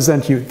can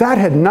represent you. That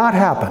had not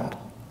happened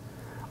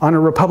on a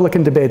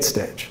Republican debate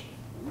stage.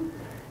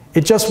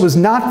 It just was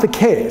not the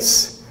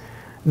case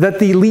that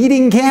the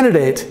leading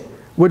candidate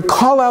would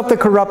call out the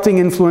corrupting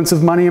influence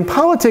of money in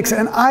politics.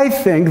 And I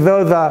think,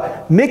 though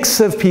the mix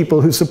of people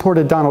who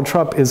supported Donald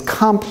Trump is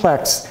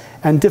complex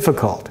and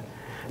difficult,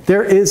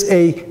 there is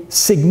a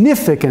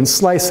significant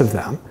slice of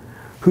them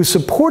who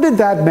supported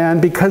that man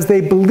because they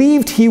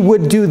believed he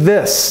would do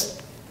this.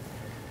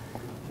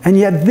 And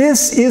yet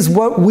this is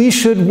what we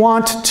should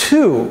want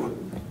too.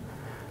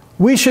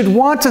 We should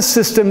want a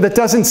system that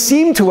doesn't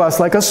seem to us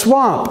like a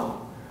swamp.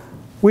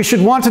 We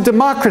should want a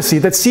democracy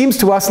that seems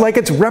to us like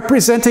it's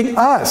representing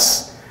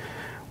us.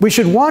 We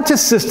should want a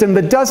system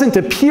that doesn't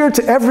appear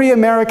to every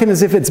American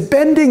as if it's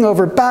bending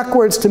over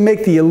backwards to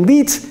make the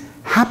elite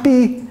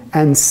happy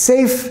and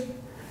safe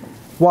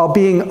while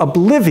being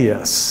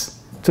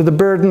oblivious to the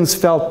burdens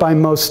felt by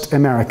most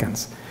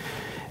Americans.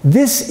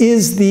 This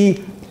is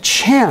the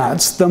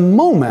chance, the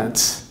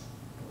moment,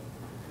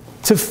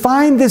 to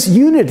find this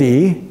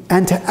unity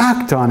and to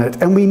act on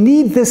it. And we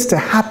need this to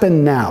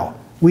happen now.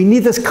 We need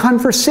this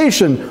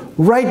conversation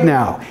right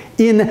now.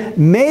 In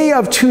May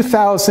of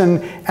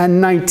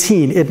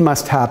 2019, it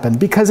must happen.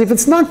 Because if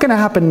it's not going to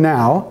happen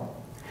now,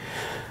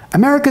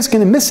 America's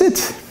going to miss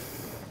it.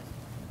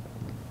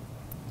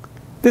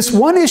 This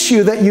one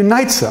issue that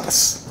unites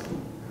us,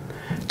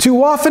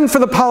 too often for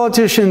the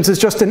politicians, is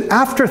just an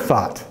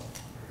afterthought,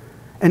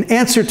 an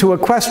answer to a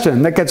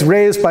question that gets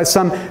raised by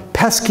some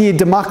pesky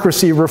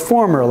democracy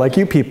reformer like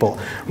you people,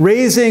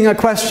 raising a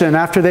question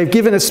after they've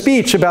given a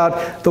speech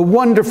about the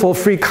wonderful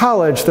free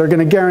college they're going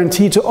to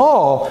guarantee to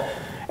all.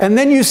 And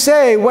then you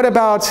say, what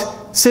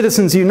about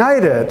Citizens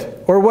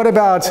United? Or what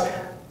about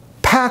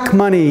PAC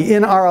money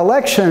in our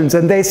elections?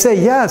 And they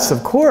say, yes,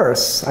 of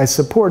course, I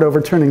support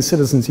overturning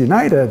Citizens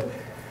United.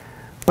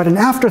 But an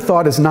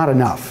afterthought is not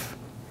enough.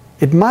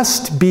 It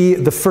must be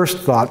the first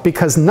thought,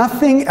 because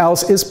nothing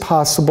else is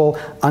possible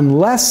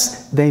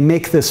unless they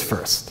make this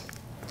first.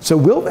 So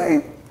will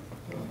they?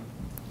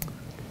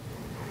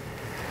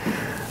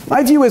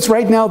 My view is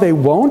right now they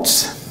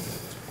won't,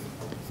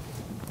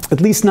 at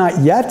least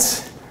not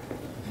yet.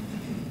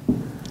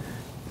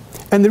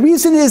 And the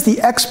reason is the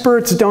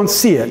experts don't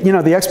see it. You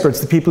know, the experts,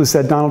 the people who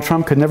said Donald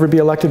Trump could never be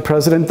elected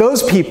president,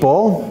 those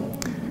people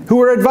who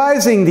are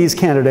advising these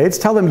candidates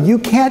tell them, you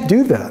can't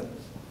do that.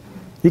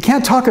 You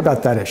can't talk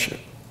about that issue.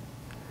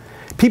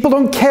 People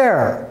don't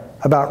care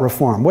about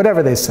reform,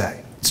 whatever they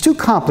say. It's too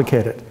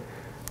complicated.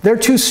 They're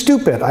too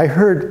stupid. I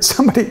heard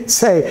somebody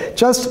say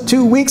just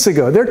 2 weeks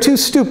ago, they're too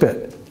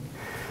stupid.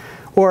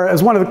 Or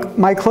as one of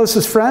my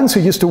closest friends who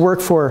used to work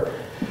for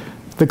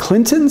the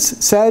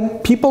Clintons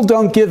said, people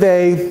don't give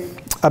a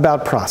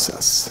about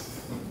process.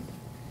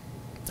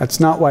 That's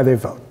not why they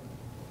vote.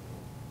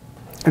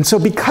 And so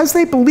because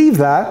they believe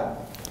that,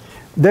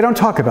 they don't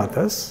talk about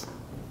this.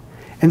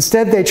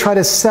 Instead, they try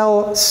to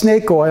sell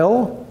snake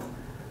oil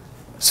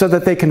so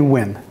that they can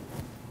win.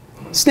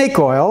 Snake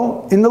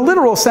oil, in the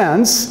literal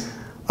sense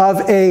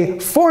of a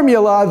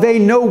formula they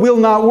know will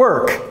not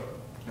work,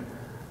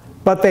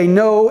 but they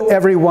know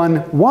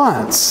everyone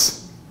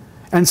wants.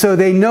 And so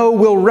they know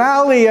will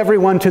rally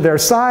everyone to their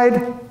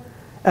side,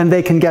 and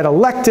they can get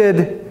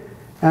elected,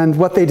 and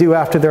what they do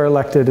after they're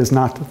elected is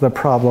not the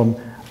problem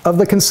of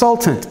the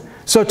consultant.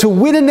 So to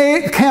win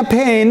a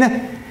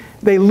campaign,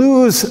 they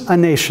lose a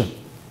nation.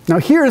 Now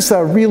here's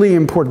a really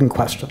important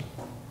question.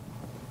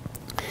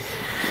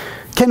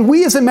 Can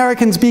we as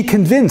Americans be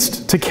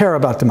convinced to care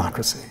about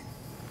democracy?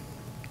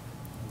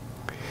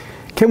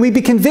 Can we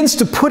be convinced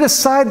to put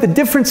aside the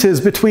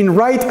differences between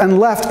right and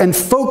left and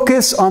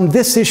focus on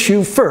this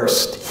issue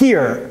first,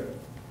 here?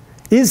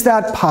 Is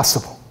that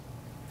possible?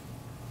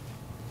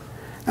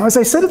 Now, as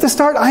I said at the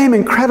start, I am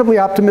incredibly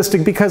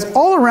optimistic because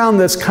all around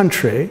this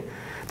country,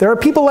 there are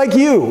people like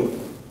you.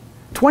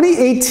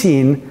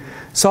 2018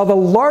 saw the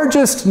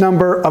largest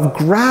number of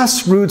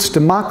grassroots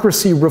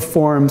democracy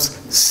reforms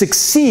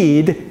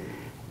succeed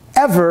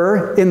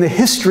ever in the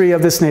history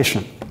of this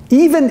nation.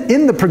 Even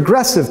in the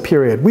progressive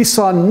period, we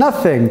saw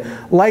nothing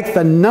like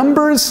the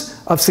numbers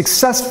of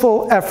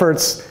successful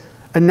efforts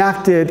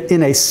enacted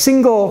in a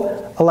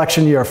single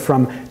election year,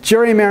 from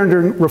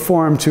gerrymandering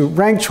reform to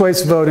ranked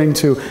choice voting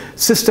to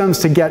systems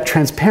to get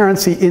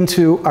transparency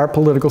into our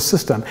political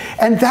system.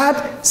 And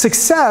that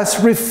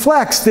success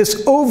reflects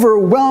this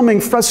overwhelming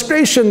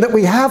frustration that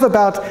we have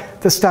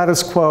about the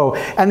status quo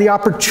and the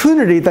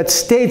opportunity that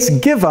states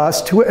give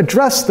us to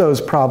address those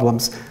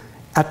problems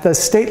at the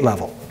state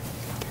level.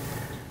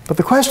 But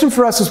the question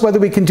for us is whether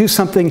we can do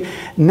something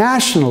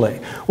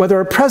nationally, whether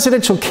a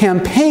presidential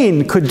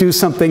campaign could do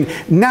something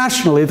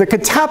nationally that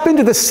could tap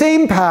into the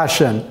same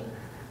passion,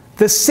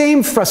 the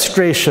same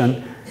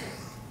frustration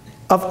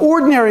of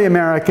ordinary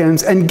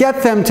Americans and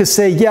get them to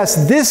say,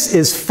 yes, this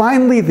is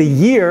finally the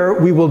year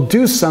we will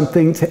do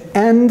something to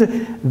end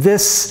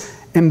this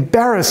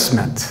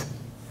embarrassment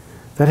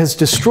that has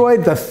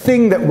destroyed the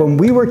thing that when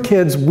we were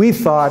kids we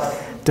thought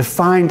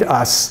defined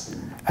us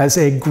as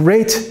a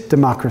great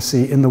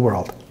democracy in the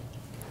world.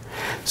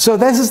 So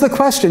this is the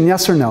question,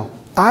 yes or no?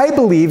 I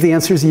believe the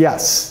answer is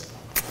yes.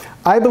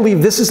 I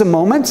believe this is a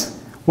moment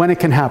when it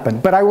can happen.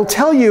 But I will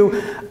tell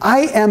you,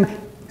 I am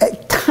a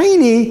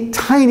tiny,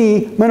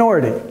 tiny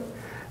minority.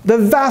 The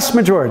vast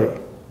majority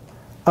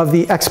of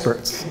the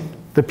experts,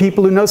 the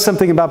people who know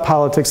something about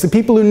politics, the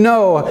people who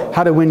know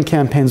how to win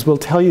campaigns will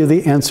tell you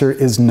the answer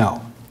is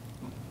no.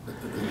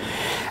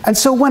 And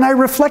so when I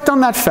reflect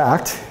on that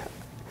fact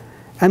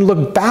and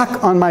look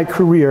back on my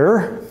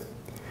career,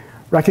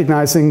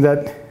 recognizing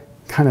that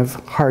kind of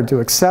hard to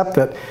accept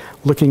that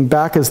looking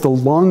back is the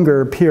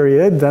longer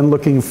period than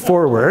looking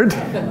forward.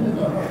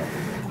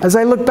 As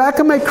I look back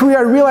on my career,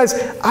 I realize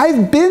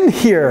I've been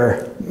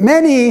here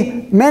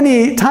many,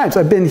 many times.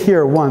 I've been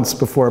here once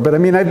before, but I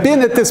mean, I've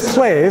been at this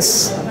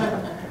place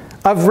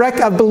of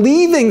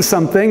believing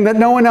something that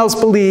no one else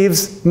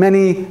believes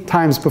many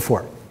times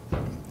before.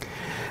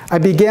 I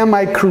began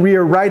my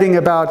career writing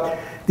about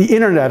the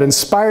internet,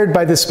 inspired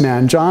by this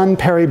man, John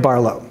Perry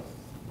Barlow.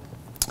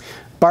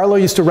 Barlow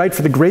used to write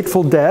for the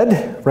Grateful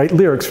Dead, write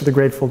lyrics for the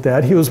Grateful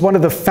Dead. He was one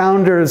of the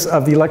founders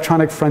of the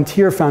Electronic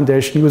Frontier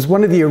Foundation. He was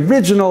one of the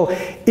original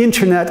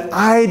internet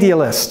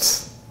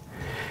idealists.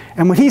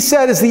 And what he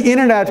said is the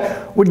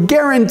internet would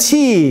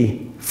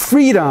guarantee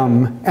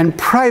freedom and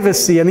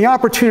privacy and the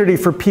opportunity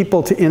for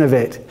people to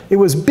innovate. It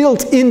was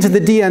built into the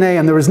DNA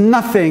and there was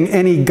nothing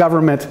any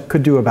government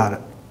could do about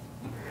it.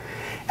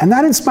 And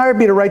that inspired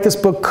me to write this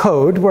book,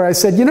 Code, where I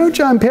said, you know,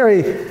 John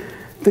Perry,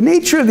 the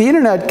nature of the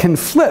internet can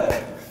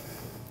flip.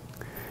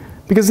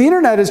 Because the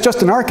internet is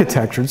just an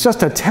architecture, it's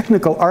just a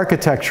technical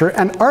architecture,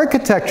 and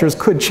architectures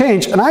could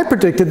change, and I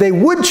predicted they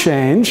would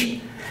change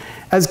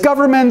as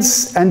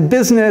governments and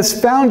business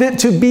found it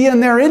to be in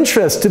their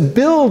interest to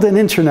build an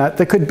internet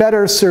that could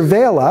better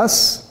surveil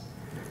us,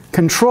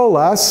 control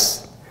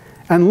us,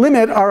 and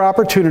limit our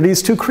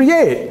opportunities to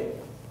create.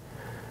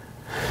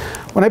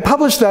 When I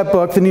published that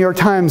book, the New York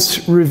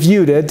Times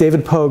reviewed it.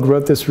 David Pogue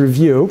wrote this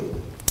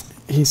review.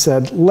 He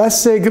said,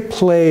 Lessig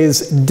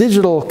plays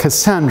digital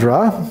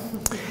Cassandra.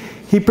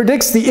 He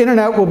predicts the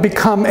internet will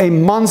become a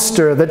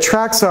monster that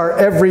tracks our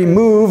every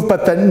move,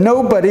 but that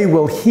nobody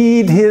will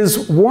heed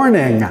his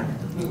warning.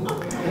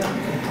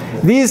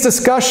 These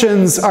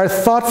discussions are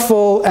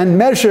thoughtful and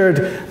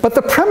measured, but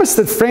the premise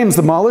that frames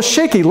them all is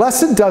shaky.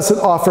 Lessig doesn't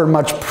offer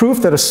much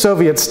proof that a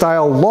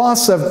Soviet-style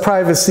loss of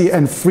privacy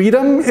and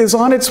freedom is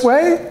on its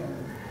way.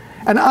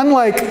 And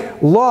unlike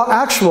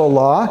actual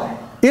law,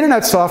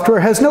 internet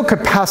software has no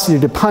capacity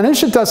to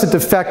punish. It doesn't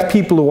affect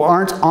people who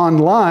aren't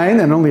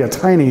online, and only a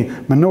tiny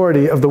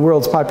minority of the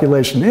world's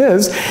population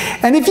is.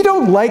 And if you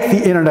don't like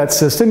the internet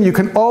system, you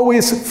can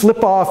always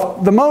flip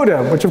off the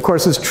modem, which of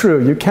course is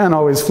true. You can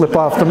always flip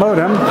off the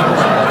modem.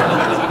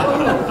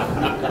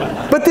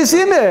 But this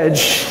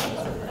image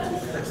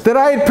that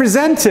I had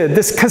presented,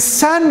 this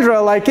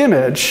Cassandra-like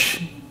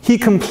image, he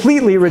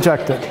completely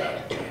rejected,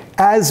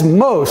 as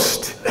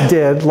most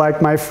did,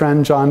 like my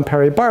friend John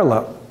Perry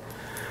Barlow.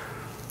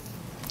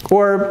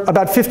 Or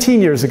about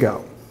 15 years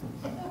ago,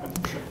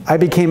 I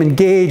became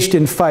engaged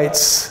in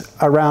fights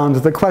around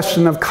the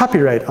question of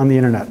copyright on the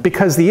internet,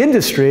 because the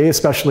industry,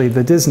 especially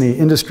the Disney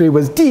industry,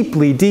 was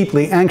deeply,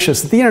 deeply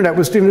anxious that the internet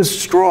was going to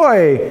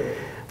destroy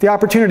the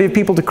opportunity of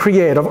people to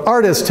create, of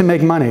artists to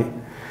make money,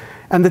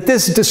 and that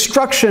this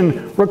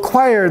destruction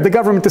required the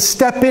government to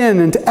step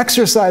in and to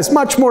exercise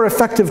much more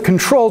effective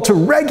control to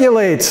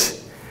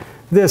regulate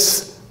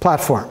this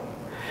platform.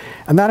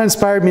 And that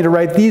inspired me to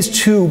write these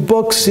two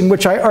books in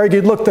which I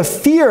argued, look, the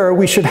fear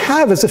we should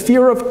have is a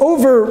fear of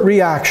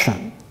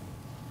overreaction.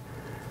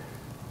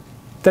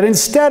 That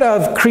instead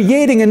of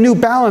creating a new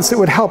balance that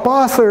would help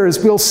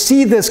authors, we'll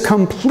see this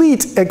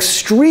complete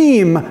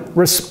extreme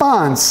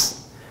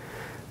response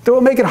that will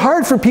make it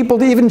hard for people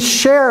to even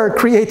share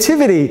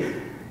creativity,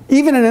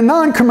 even in a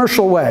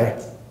non-commercial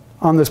way,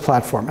 on this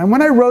platform. And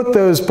when I wrote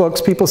those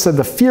books, people said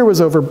the fear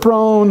was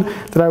overblown,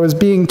 that I was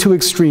being too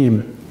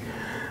extreme.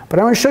 But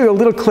I want to show you a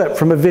little clip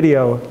from a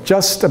video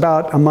just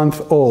about a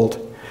month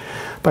old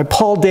by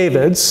Paul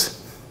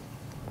Davids,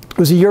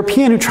 was a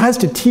European who tries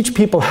to teach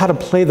people how to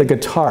play the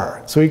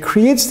guitar. So he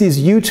creates these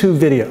YouTube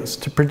videos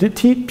to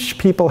teach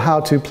people how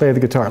to play the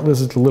guitar.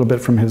 Listen to a little bit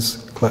from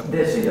his clip.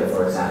 This video,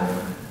 for example.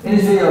 In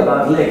this video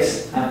about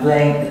licks, I'm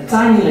playing a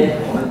tiny lick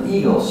of an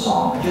Eagles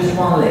song, just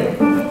one lick.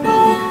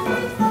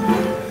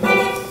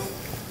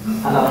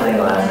 I'm not playing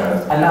the last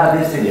note. And now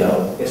this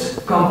video is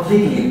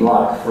completely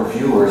blocked for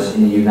viewers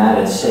in the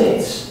United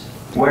States,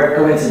 where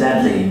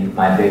coincidentally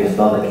my biggest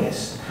public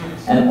is.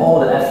 And all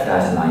the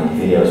advertising money the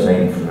video is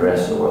making from the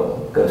rest of the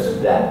world goes to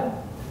them.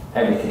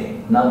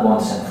 Everything, not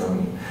 1 cent for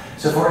me.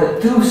 So for a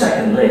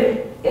 2-second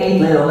lick,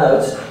 8 little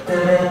notes,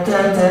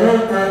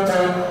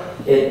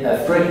 in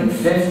a freaking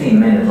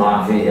 15-minute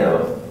long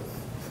video,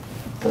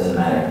 doesn't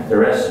matter. The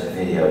rest of the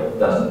video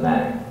doesn't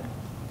matter.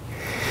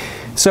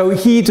 So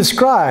he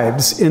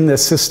describes in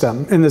this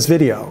system, in this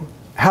video,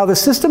 how the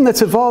system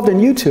that's evolved in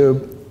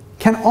YouTube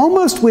can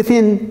almost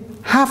within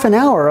half an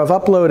hour of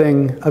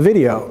uploading a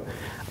video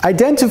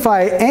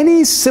identify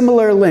any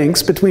similar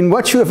links between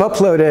what you have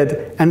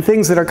uploaded and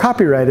things that are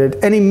copyrighted,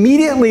 and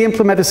immediately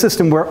implement a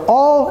system where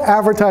all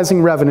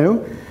advertising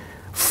revenue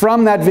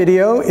from that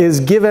video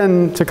is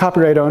given to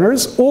copyright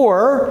owners,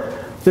 or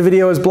the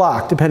video is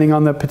blocked, depending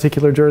on the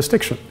particular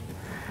jurisdiction,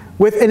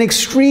 with an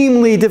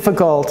extremely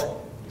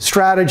difficult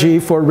strategy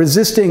for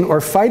resisting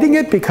or fighting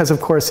it, because of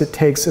course it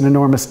takes an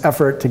enormous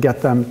effort to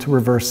get them to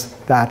reverse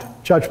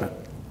that judgment.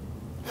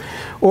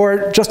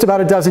 Or just about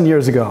a dozen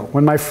years ago,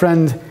 when my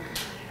friend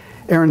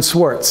Aaron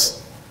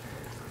Swartz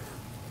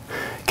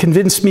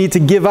convinced me to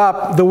give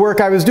up the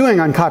work I was doing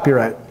on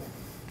copyright.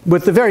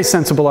 With the very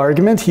sensible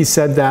argument, he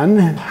said then,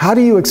 how do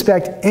you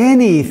expect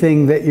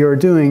anything that you're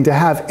doing to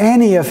have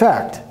any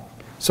effect,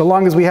 so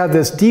long as we have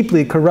this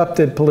deeply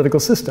corrupted political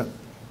system?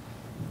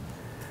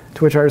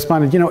 To which I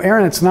responded, you know,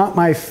 Aaron, it's not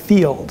my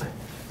field.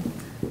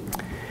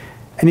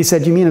 And he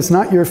said, you mean it's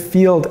not your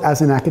field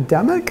as an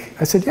academic?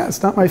 I said, yeah,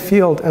 it's not my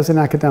field as an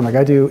academic.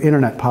 I do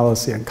internet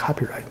policy and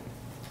copyright.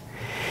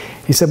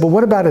 He said, well,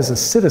 what about as a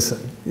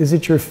citizen? Is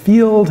it your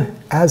field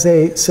as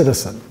a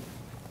citizen?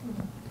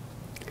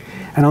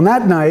 And on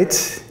that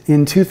night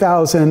in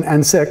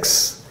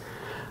 2006,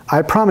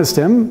 I promised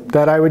him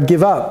that I would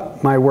give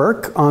up my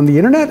work on the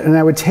internet and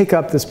I would take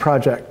up this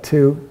project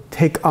to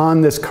take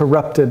on this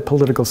corrupted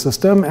political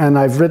system. And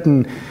I've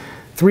written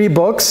 3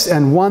 books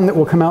and 1 that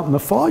will come out in the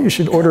fall. You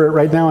should order it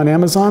right now on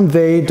Amazon.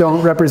 They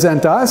Don't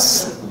Represent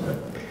Us.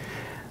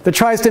 That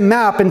tries to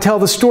map and tell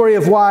the story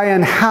of why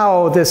and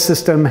how this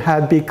system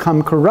had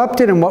become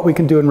corrupted and what we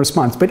can do in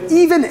response. But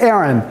even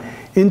Aaron,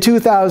 in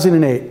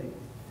 2008,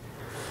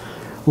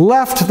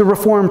 left the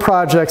reform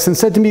projects and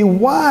said to me,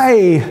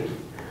 why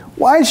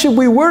should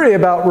we worry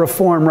about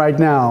reform right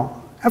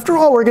now? After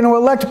all, we're going to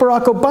elect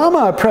Barack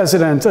Obama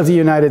president of the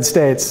United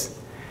States.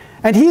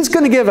 And he's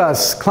going to give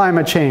us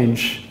climate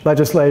change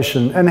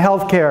legislation and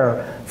health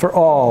care for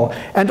all,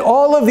 and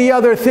all of the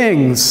other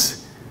things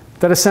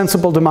that a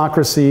sensible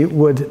democracy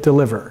would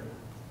deliver.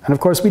 And of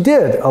course we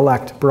did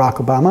elect Barack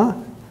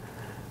Obama,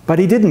 but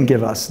he didn't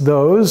give us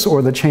those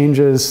or the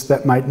changes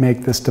that might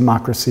make this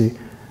democracy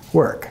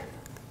work.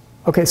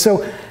 Okay,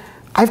 so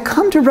I've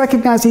come to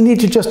recognize I need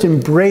to just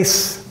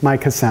embrace my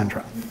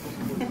Cassandra.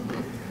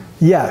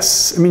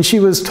 Yes, I mean, she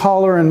was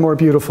taller and more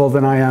beautiful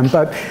than I am,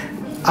 but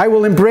I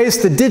will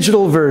embrace the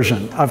digital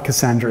version of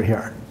Cassandra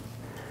here.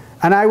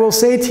 And I will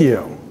say to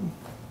you,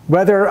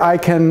 whether I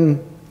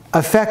can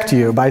affect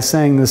you by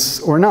saying this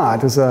or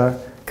not is a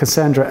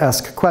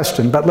Cassandra-esque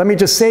question. But let me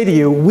just say to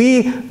you,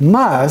 we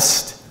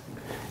must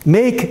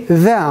make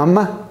them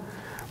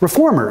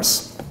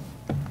reformers.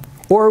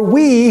 Or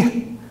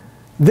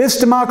this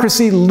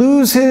democracy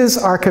loses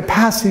our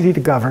capacity to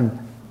govern.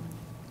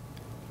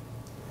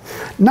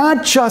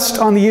 Not just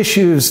on the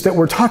issues that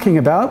we're talking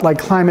about, like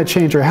climate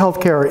change or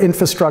healthcare or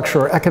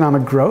infrastructure or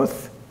economic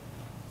growth,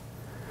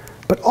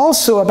 but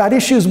also about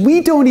issues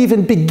we don't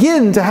even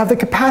begin to have the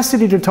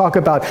capacity to talk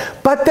about,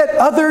 but that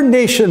other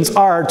nations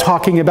are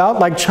talking about,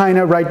 like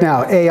China right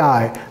now,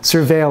 AI,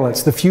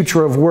 surveillance, the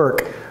future of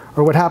work,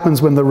 or what happens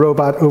when the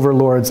robot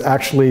overlords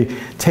actually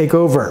take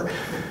over.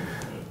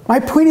 My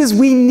point is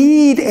we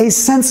need a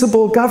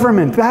sensible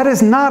government. That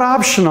is not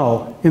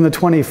optional in the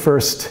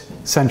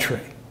 21st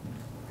century.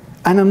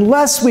 And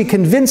unless we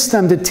convince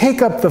them to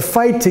take up the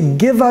fight to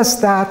give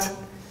us that,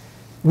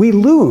 we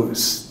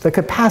lose the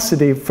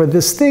capacity for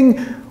this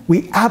thing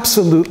we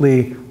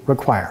absolutely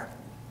require.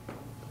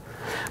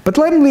 But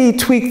let me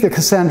tweak the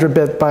Cassandra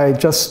bit by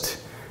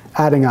just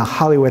adding a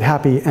Hollywood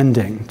happy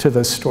ending to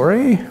this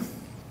story.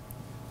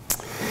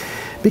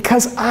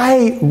 Because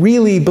I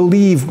really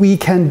believe we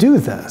can do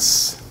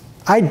this.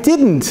 I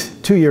didn't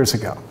 2 years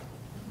ago.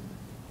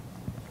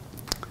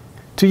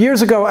 2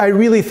 years ago, I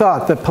really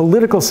thought the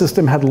political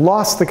system had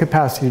lost the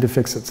capacity to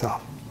fix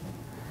itself.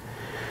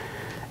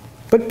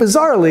 But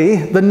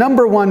bizarrely, the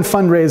 #1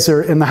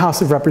 fundraiser in the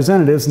House of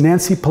Representatives,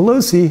 Nancy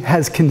Pelosi,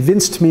 has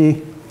convinced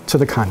me to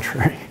the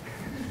contrary.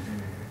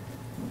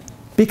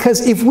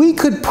 Because if we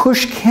could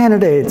push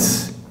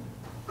candidates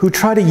who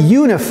try to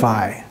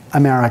unify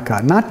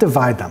America, not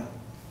divide them,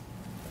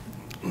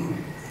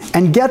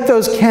 and get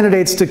those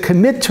candidates to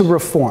commit to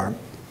reform.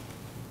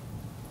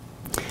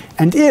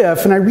 And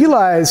if, and I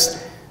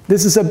realize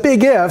this is a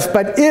big if,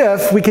 but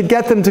if we could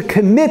get them to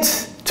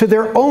commit to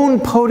their own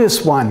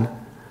POTUS one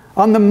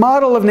on the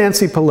model of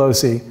Nancy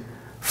Pelosi,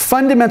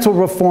 fundamental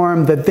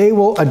reform that they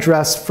will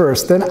address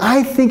first, then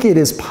I think it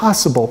is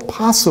possible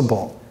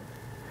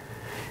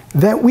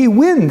that we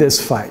win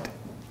this fight,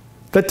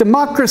 that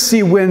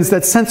democracy wins,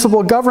 that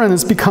sensible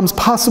governance becomes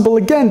possible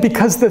again,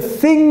 because the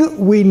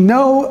thing we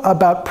know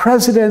about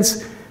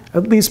presidents,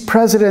 at least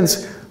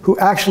presidents who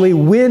actually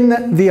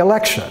win the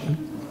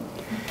election,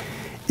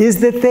 is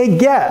that they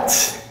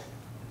get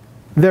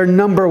their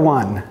number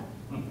one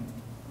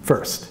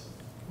first.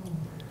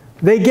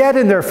 They get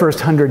in their first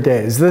 100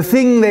 days the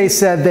thing they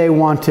said they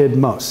wanted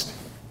most.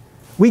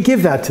 We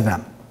give that to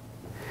them.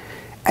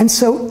 And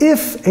so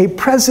if a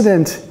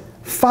president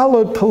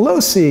followed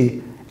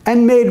Pelosi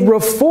and made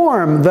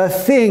reform the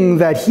thing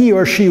that he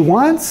or she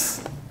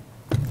wants,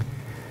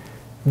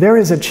 there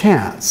is a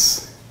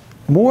chance,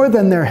 more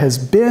than there has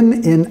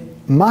been in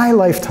my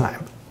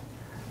lifetime,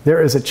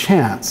 there is a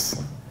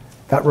chance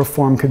that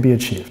reform could be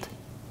achieved.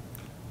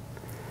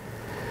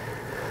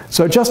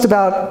 So just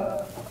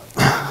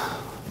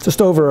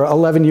over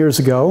 11 years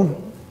ago,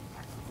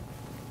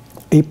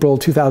 April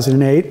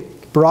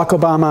 2008, Barack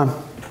Obama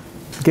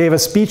gave a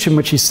speech in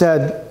which he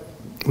said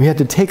we had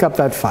to take up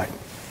that fight.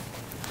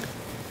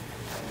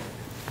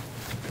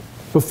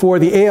 Before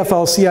the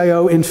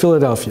AFL-CIO in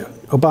Philadelphia,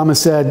 Obama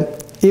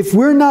said, if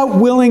we're not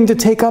willing to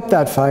take up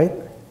that fight,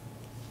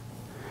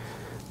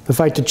 the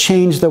fight to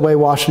change the way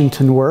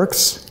Washington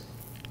works,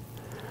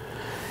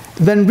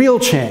 then real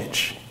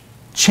change,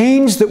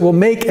 change that will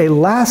make a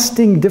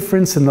lasting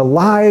difference in the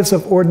lives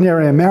of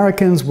ordinary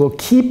Americans, will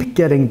keep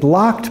getting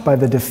blocked by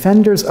the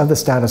defenders of the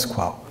status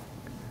quo.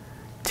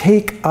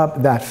 Take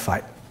up that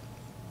fight.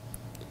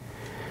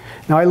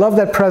 Now, I love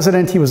that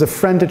president. He was a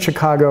friend at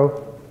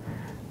Chicago.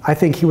 I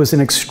think he was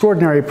an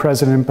extraordinary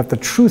president, but the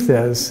truth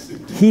is,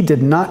 he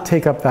did not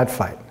take up that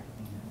fight.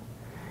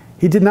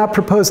 He did not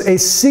propose a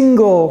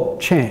single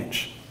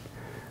change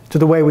to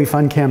the way we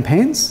fund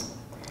campaigns.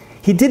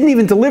 He didn't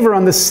even deliver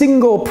on the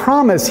single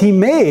promise he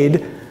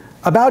made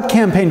about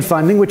campaign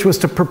funding, which was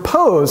to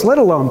propose, let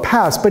alone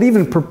pass, but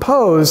even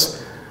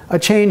propose a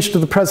change to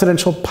the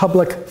presidential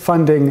public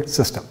funding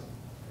system.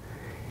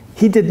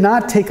 He did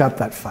not take up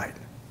that fight.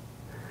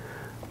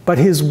 But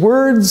his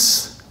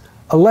words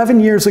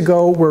 11 years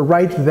ago were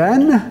right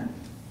then,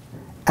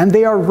 and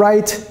they are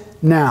right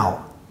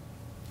now.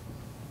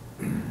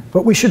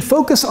 But we should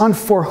focus on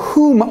for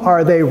whom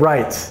are they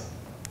right.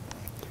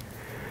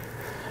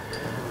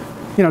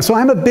 You know, so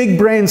I'm a big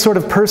brain sort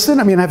of person.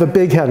 I mean, I have a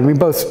big head. I mean,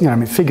 both, you know, I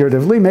mean,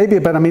 figuratively maybe,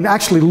 but I mean,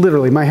 actually,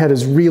 literally, my head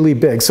is really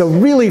big. So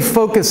really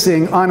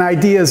focusing on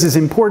ideas is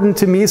important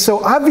to me.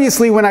 So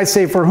obviously, when I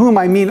say for whom,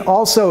 I mean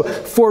also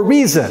for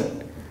reason.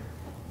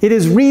 It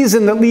is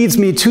reason that leads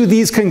me to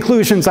these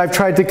conclusions I've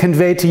tried to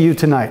convey to you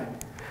tonight.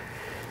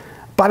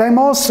 But I'm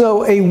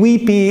also a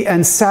weepy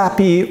and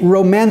sappy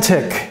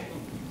romantic,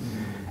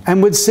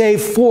 and would say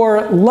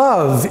for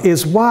love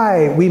is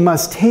why we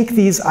must take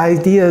these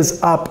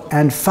ideas up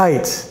and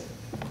fight.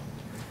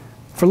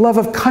 For love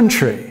of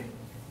country.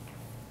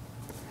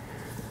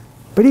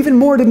 But even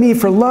more to me,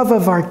 for love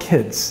of our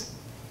kids.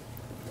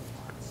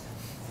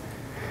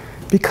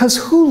 Because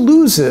who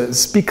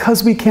loses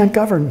because we can't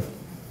govern?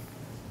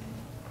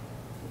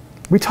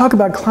 We talk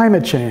about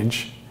climate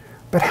change,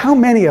 but how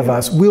many of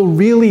us will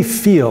really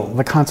feel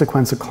the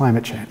consequence of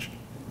climate change?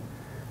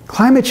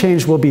 Climate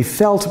change will be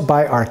felt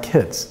by our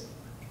kids.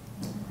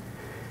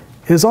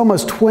 It is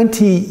almost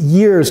 20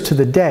 years to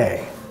the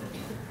day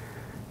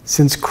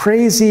since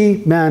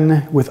crazy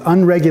men with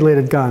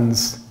unregulated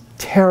guns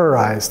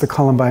terrorized the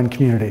Columbine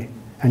community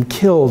and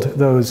killed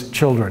those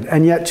children.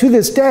 And yet, to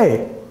this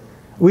day,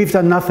 we've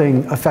done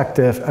nothing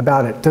effective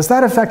about it. Does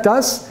that affect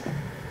us?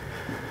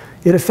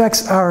 It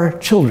affects our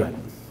children.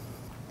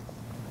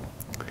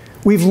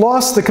 We've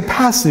lost the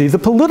capacity, the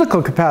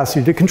political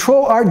capacity, to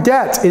control our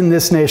debt in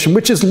this nation,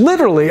 which is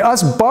literally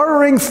us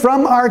borrowing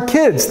from our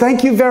kids.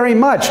 Thank you very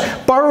much.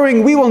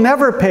 Borrowing we will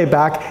never pay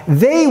back.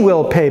 They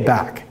will pay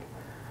back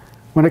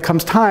when it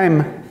comes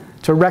time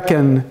to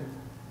reckon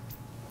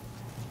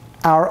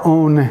our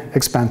own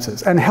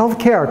expenses. And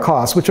healthcare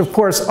costs, which of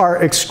course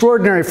are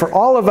extraordinary for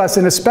all of us,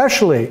 and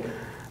especially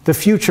the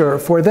future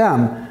for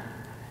them,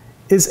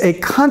 is a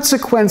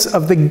consequence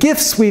of the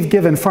gifts we've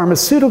given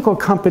pharmaceutical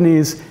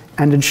companies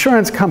and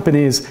insurance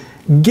companies,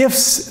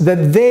 gifts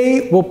that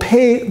they will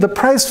pay the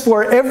price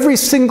for every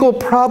single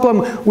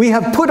problem we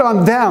have put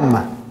on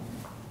them.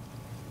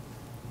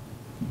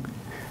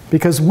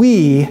 Because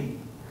we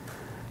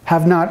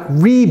have not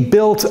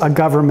rebuilt a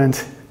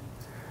government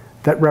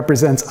that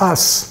represents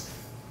us.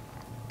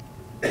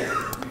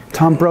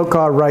 Tom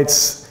Brokaw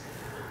writes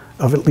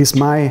of at least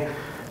my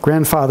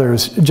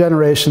grandfather's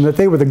generation that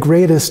they were the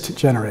greatest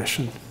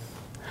generation.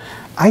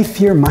 I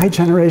fear my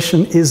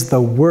generation is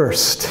the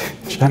worst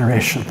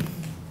generation.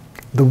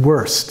 The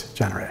worst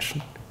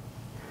generation.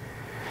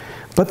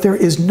 But there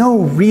is no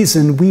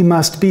reason we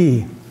must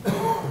be.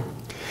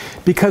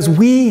 because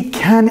we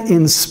can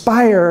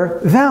inspire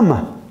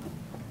them.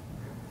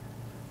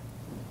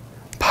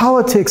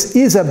 Politics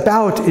is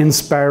about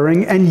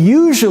inspiring, and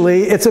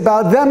usually it's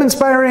about them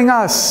inspiring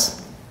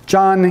us.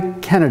 John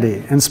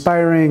Kennedy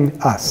inspiring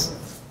us.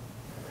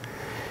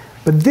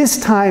 But this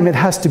time it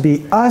has to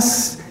be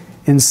us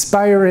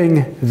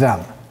inspiring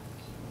them.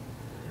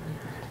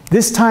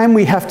 This time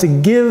we have to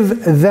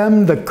give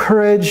them the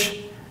courage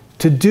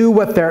to do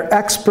what their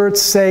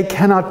experts say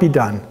cannot be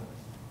done.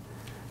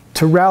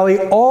 To rally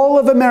all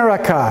of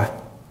America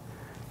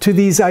to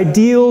these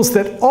ideals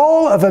that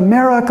all of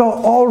America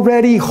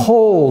already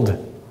hold.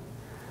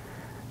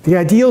 The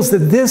ideals that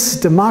this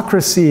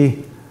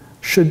democracy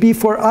should be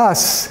for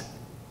us,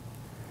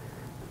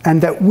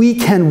 and that we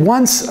can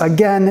once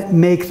again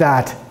make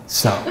that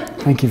so.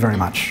 Thank you very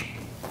much.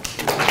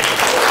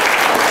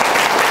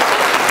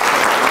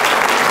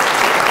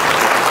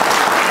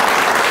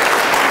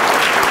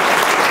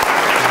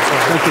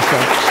 Thank you,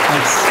 Phil.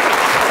 Thanks.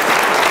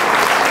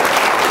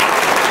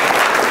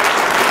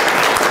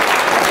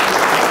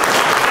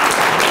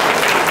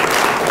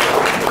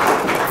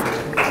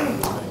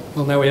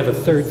 Well, now we have a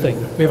third thing.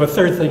 We have a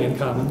third thing in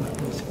common.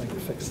 Let me see if I can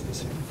fix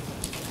this here.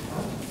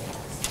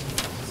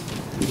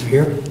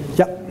 Here?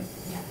 Yep.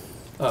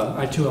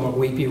 I too am a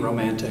weepy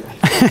romantic.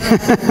 I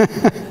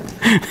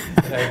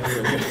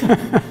agree with you. All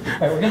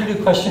right, we're going to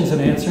do questions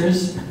and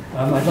answers.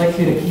 I'd like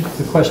you to keep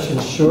the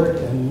questions short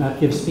and not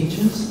give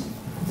speeches.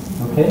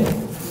 Okay?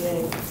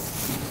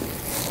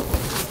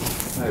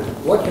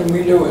 What can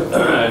we do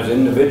as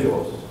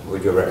individuals,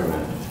 would you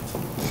recommend?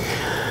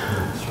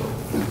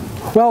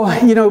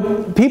 Well, you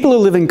know, people who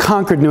live in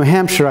Concord, New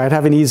Hampshire, I'd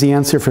have an easy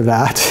answer for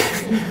that,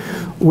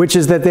 which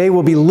is that they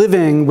will be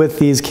living with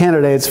these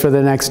candidates for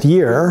the next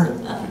year.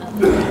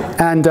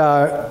 And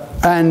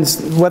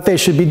what they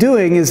should be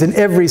doing is, in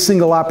every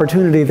single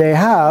opportunity they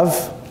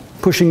have,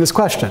 pushing this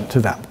question to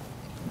them.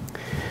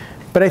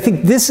 But I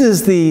think this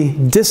is the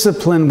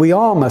discipline we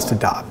all must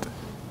adopt.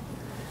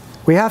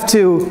 We have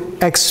to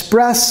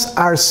express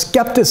our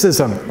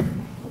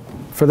skepticism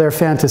for their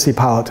fantasy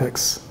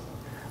politics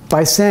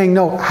by saying,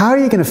 no, how are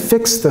you going to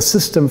fix the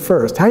system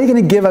first? How are you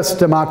going to give us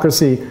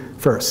democracy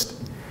first?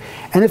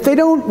 And if they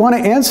don't want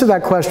to answer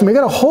that question, we've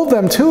got to hold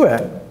them to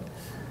it.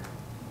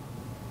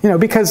 You know,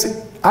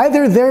 because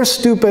either they're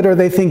stupid or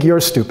they think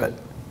you're stupid.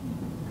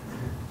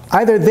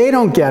 Either they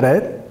don't get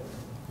it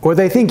or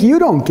they think you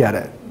don't get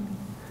it.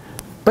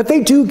 But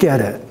they do get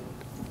it.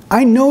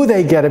 I know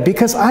they get it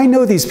because I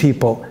know these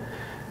people.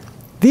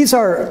 These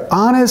are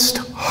honest,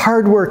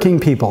 hardworking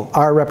people,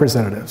 our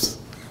representatives.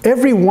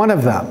 Every one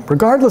of them,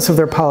 regardless of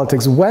their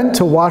politics, went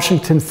to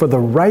Washington for the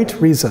right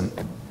reason.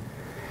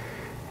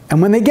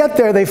 And when they get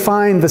there, they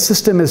find the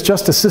system is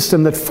just a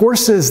system that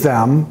forces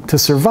them to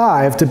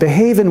survive, to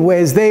behave in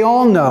ways they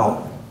all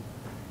know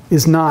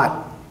is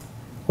not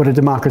what a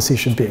democracy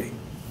should be.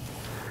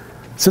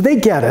 So they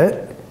get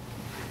it.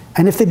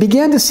 And if they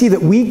began to see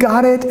that we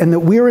got it and that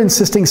we're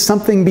insisting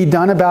something be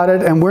done about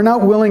it, and we're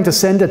not willing to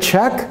send a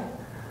check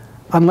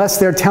unless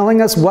they're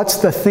telling us what's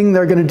the thing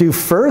they're going to do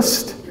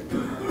first,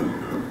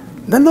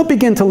 then they'll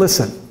begin to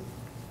listen.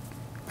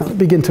 They'll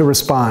begin to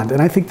respond. And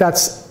I think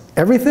that's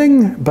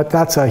everything, but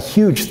that's a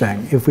huge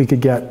thing if we could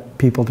get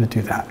people to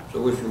do that.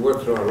 So we should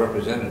work through our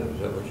representatives, is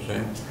that what you're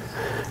saying?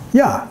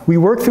 Yeah, we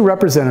work through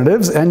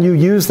representatives, and you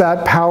use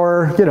that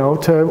power, you know,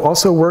 to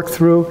also work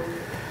through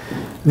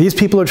these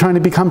people are trying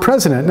to become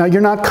president. Now, you're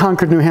not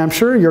Concord, New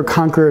Hampshire, you're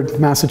Concord,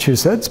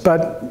 Massachusetts,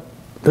 but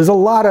there's a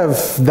lot of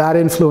that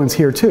influence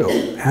here too.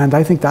 And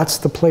I think that's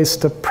the place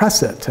to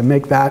press it, to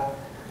make that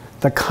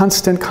the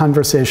constant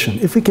conversation.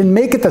 If we can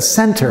make it the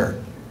center,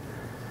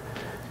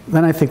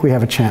 then I think we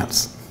have a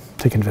chance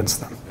to convince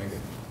them. Thank you.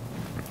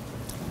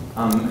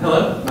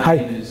 Hello, my Hi.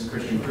 name is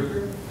Christian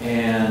Kruger,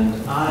 and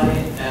I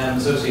am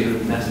associated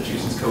with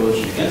Massachusetts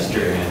Coalition Against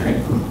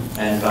Gerrymandering.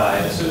 And by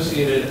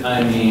associated,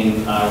 I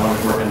mean I wanted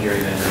to work on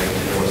gerrymandering,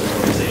 and there was an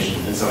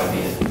organization, and so I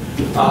made it.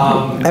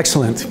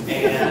 Excellent.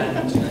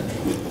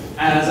 And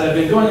as I've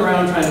been going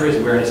around trying to raise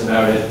awareness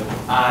about it,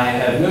 I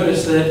have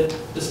noticed that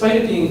despite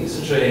it being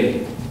such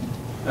a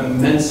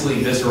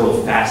immensely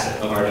visceral facet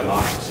of our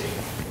democracy,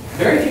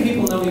 very few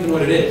people know even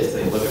what it is.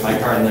 They look at my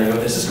card and they go,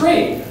 this is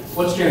great,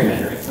 what's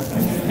gerrymandering?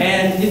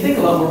 And you'd think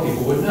a lot more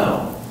people would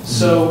know.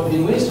 So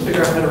in ways to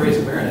figure out how to raise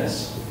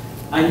awareness,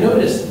 I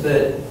noticed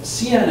that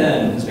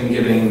CNN has been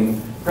giving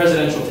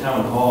presidential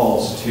town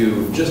halls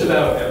to just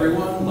about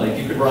everyone. Like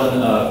you could run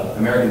an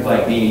American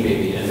flag beanie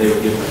baby and they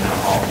would give them a town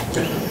hall.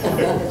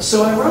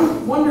 So I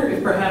wonder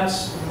if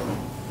perhaps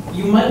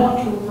you might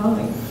want to run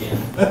again.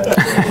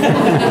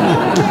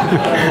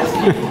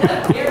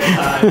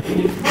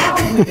 You'd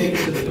probably make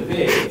it to the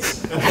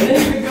debates. And then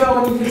you could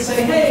go and you could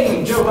say,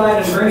 hey, Joe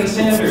Biden, Bernie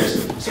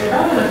Sanders, so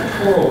how about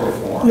electoral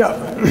reform? Yeah.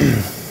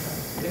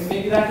 Think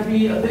maybe that could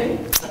be a thing?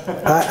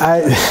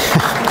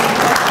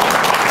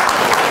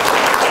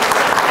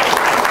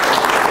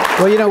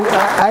 Well, you know,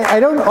 I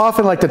don't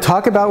often like to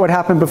talk about what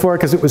happened before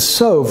because it was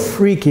so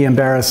freaky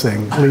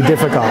embarrassingly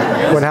difficult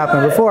what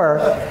happened before.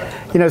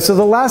 You know, so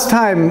the last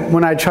time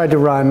when I tried to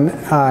run,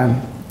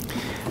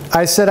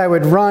 I said I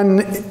would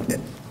run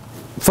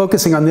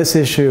focusing on this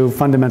issue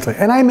fundamentally.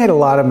 And I made a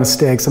lot of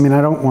mistakes. I mean,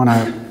 I don't want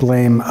to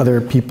blame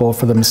other people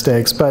for the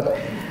mistakes, but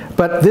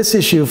this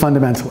issue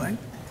fundamentally.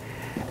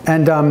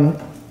 And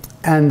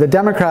the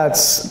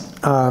Democrats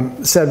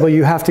said, well,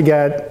 you have to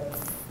get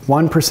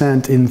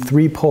 1% in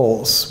 3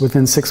 polls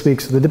within 6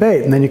 weeks of the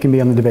debate, and then you can be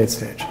on the debate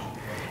stage.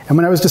 And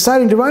when I was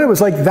deciding to run, it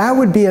was like, that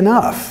would be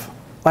enough.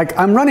 Like,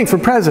 I'm running for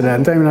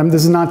president. I mean,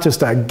 this is not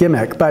just a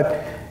gimmick,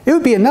 but it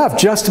would be enough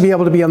just to be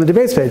able to be on the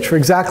debate stage for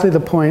exactly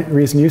the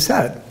reason you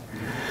said.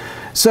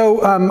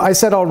 So I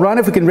said, I'll run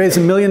if we can raise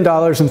 $1 million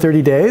in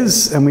 30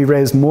 days, and we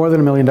raised more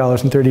than $1 million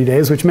in 30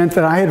 days, which meant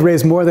that I had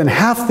raised more than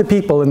half the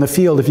people in the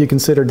field if you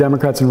consider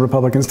Democrats and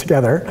Republicans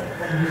together.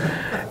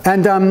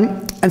 And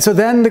so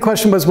then the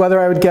question was whether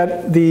I would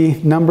get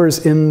the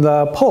numbers in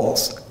the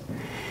polls.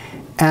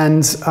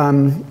 And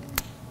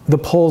the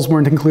polls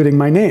weren't including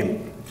my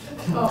name.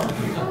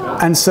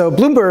 And so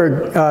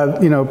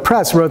Bloomberg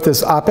Press wrote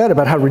this op-ed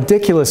about how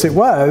ridiculous it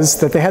was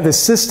that they had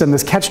this system,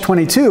 this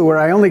catch-22, where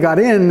I only got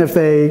in if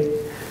they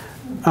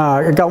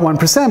got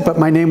 1%, but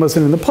my name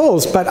wasn't in the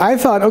polls. But I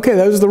thought, okay,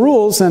 those are the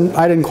rules, and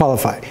I didn't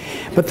qualify.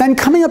 But then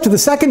coming up to the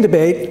second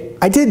debate,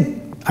 I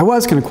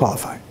was going to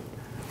qualify.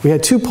 We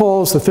had 2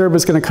 polls, the third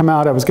was going to come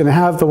out, I was going to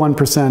have the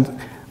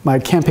 1%. My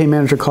campaign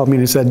manager called me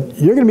and he said,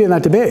 you're going to be in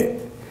that debate.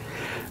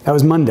 That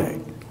was Monday,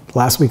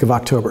 last week of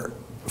October.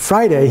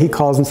 Friday, he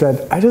calls and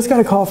said, I just got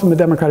a call from the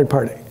Democratic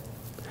Party.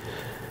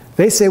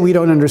 They say we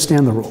don't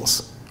understand the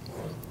rules.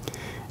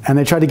 And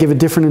they tried to give a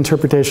different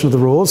interpretation of the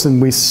rules,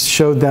 and we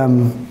showed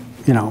them,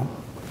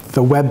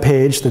 the web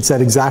page that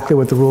said exactly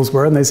what the rules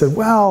were, and they said,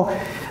 well,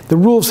 the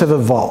rules have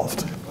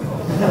evolved.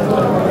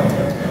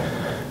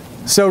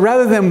 So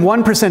rather than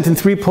 1% in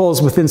 3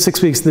 polls within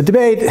 6 weeks of the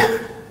debate,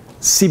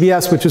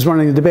 CBS, which was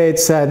running the debate,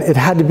 said it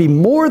had to be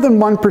more than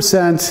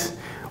 1%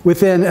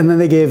 within, and then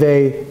they gave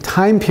a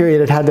time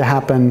period it had to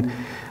happen,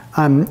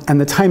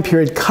 and the time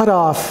period cut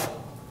off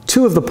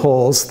 2 of the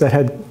polls that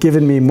had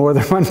given me more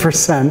than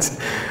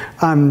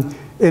 1%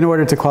 in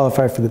order to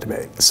qualify for the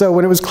debate. So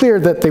when it was clear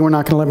that they were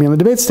not going to let me on the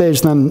debate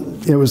stage, then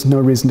there was no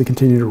reason to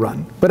continue to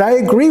run. But I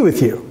agree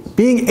with you.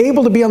 Being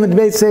able to be on the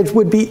debate stage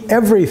would be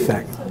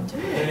everything.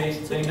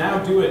 They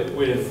now do it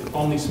with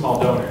only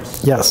small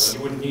donors. Yes. So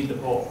you wouldn't need the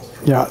polls.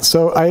 Yeah,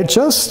 so I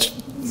just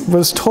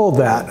was told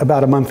that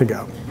about a month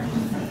ago.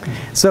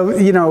 So,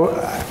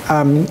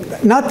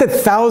 not that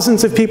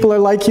thousands of people are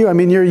like you. I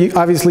mean, you're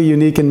obviously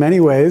unique in many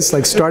ways.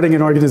 Like starting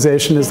an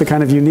organization is the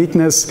kind of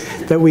uniqueness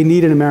that we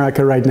need in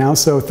America right now.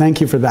 So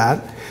thank you for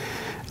that.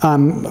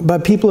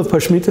 But people have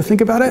pushed me to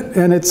think about it.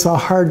 And it's a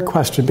hard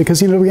question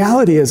because, the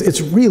reality is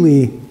it's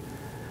really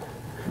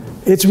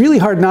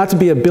hard not to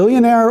be a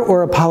billionaire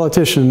or a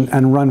politician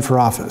and run for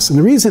office. And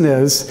the reason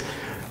is,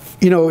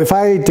 if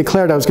I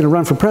declared I was going to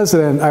run for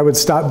president, I would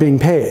stop being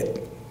paid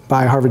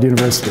by Harvard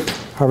University.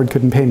 Harvard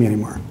couldn't pay me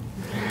anymore.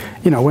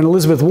 When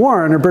Elizabeth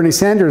Warren or Bernie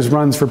Sanders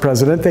runs for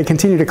president, they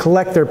continue to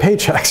collect their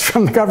paychecks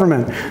from the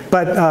government,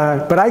 but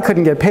I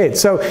couldn't get paid.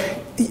 So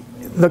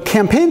the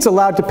campaign's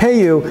allowed to pay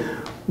you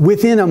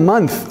within a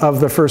month of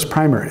the first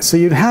primary. So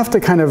you'd have to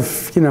kind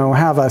of,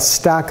 have a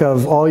stack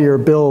of all your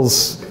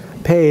bills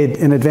paid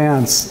in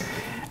advance.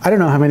 I don't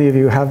know how many of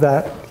you have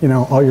that,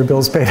 all your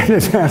bills paid in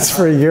advance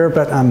for a year,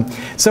 but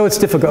so it's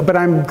difficult. But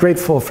I'm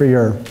grateful for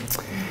your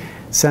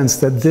sense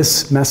that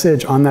this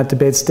message on that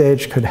debate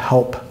stage could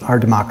help our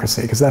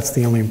democracy, because that's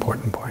the only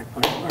important point.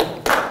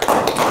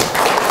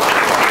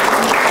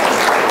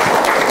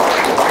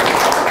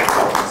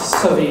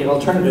 So the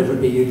alternative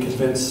would be you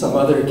convince some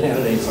other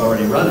candidates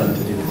already running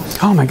to do this.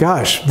 Oh my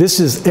gosh,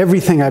 this is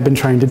everything I've been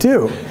trying to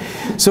do.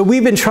 So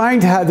we've been trying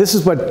to have, this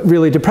is what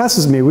really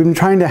depresses me, we've been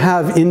trying to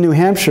have in New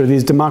Hampshire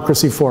these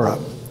democracy fora,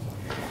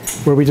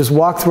 where we just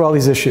walk through all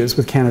these issues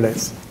with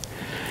candidates.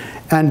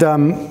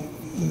 And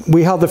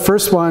we held the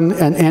first one,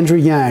 and Andrew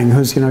Yang,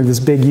 who's this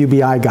big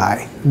UBI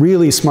guy,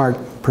 really smart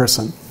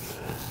person,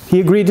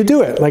 he agreed to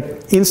do it, like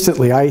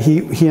instantly.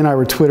 He and I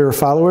were Twitter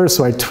followers,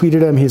 so I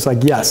tweeted him, he's like,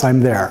 yes, I'm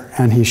there.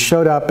 And he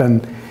showed up,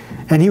 and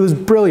he was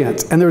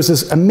brilliant. And there was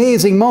this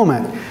amazing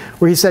moment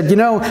where he said,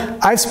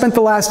 I've spent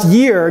the last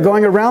year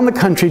going around the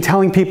country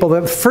telling people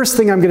that the first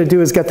thing I'm going to do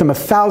is get them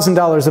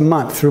 $1,000 a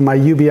month through my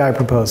UBI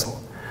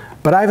proposal.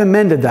 But I've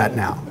amended that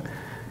now.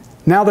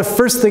 Now the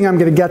first thing I'm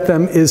going to get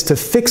them is to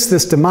fix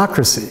this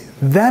democracy.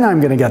 Then I'm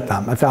going to get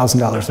them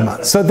 $1,000 a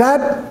month. So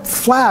that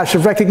flash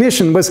of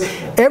recognition was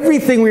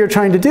everything we were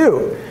trying to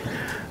do.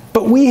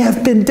 But we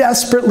have been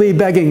desperately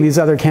begging these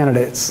other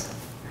candidates.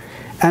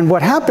 And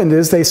what happened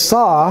is they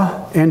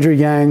saw Andrew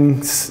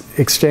Yang's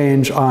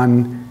exchange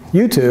on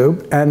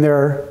YouTube, and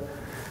their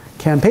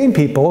campaign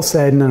people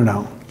said,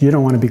 no, you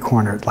don't want to be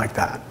cornered like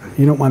that.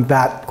 You don't want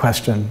that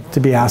question to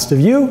be asked of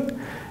you,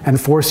 and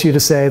force you to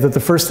say that the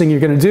first thing you're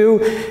going to do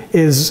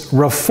is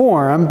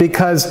reform,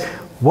 because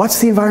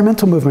what's the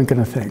environmental movement going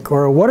to think?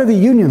 Or what are the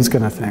unions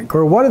going to think?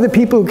 Or what are the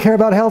people who care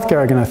about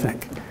healthcare going to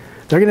think?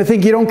 They're going to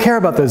think you don't care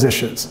about those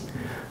issues.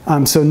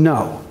 So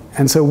no.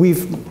 And so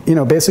we've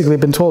basically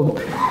been told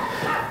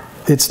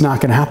it's not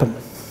going to happen.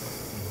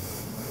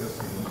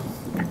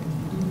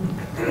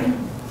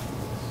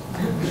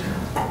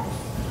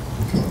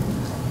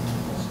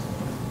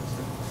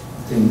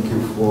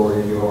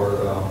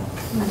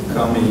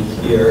 coming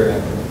here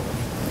and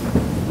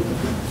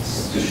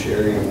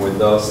sharing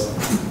with us.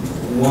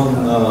 One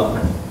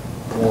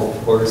more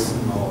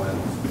personal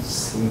and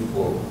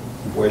simple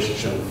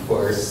question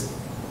first.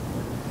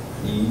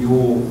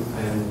 You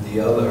and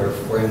the other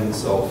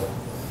friends of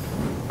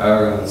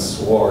Aaron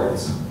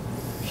Swartz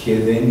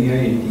had any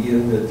idea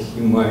that he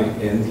might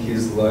end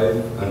his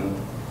life, and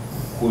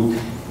could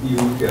you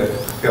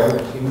have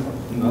helped him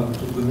not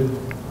to do it?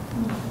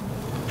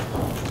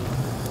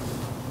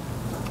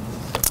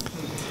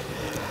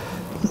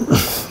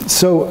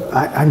 So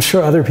I'm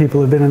sure other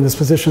people have been in this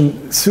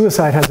position.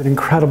 Suicide has an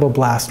incredible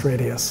blast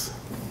radius.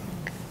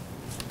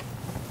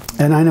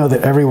 And I know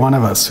that every one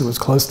of us who was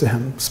close to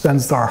him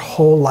spends our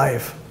whole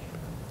life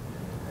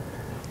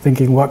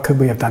thinking, what could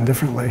we have done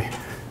differently?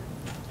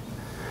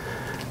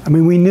 I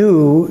mean, we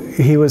knew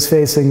he was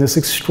facing this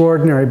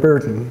extraordinary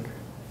burden.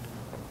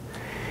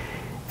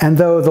 And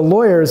though the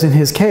lawyers in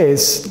his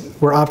case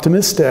were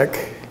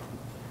optimistic,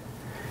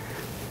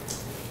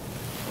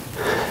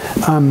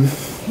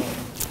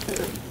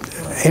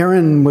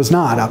 Aaron was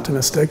not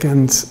optimistic,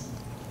 and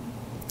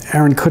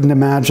Aaron couldn't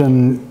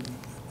imagine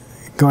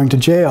going to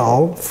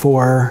jail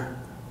for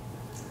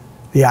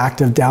the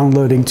act of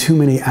downloading too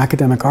many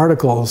academic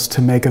articles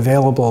to make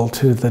available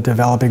to the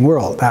developing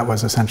world. That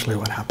was essentially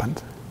what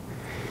happened.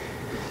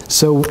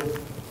 So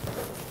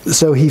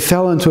he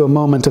fell into a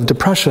moment of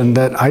depression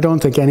that I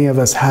don't think any of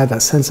us had a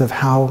sense of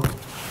how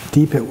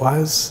deep it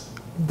was.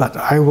 But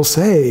I will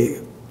say,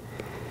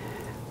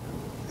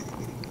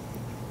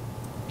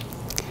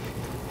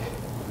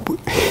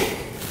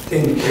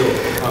 Thank you.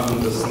 I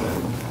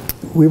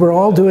understand. We were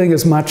all doing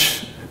as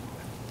much,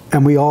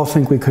 and we all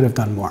think we could have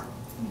done more.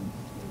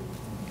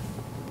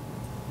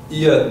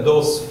 Yeah,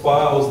 those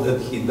files that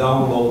he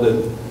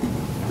downloaded,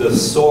 the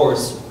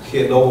source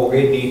had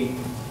already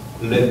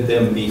let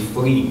them be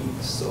free.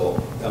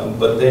 So,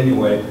 but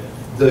anyway,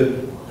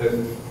 the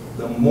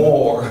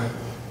more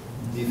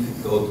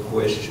difficult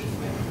question,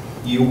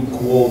 you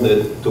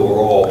quoted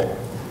Thoreau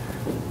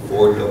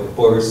for the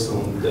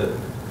person that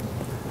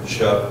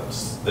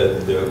shots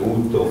at the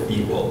root of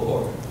evil,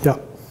 or Yeah.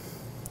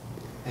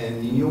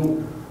 and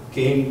you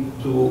came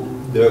to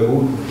the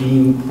root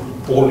being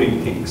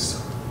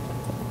politics.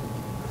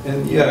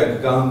 And yeah,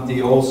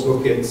 Gandhi also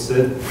had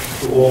said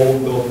to all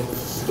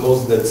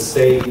those that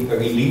say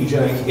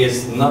religion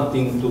has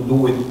nothing to do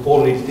with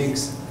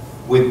politics,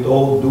 with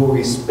all due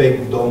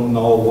respect, don't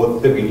know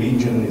what the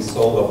religion is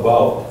all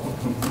about.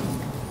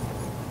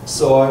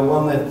 So I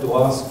wanted to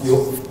ask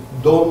you,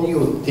 don't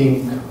you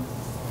think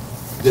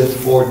that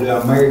for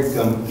the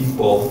American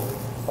people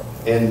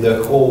and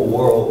the whole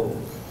world,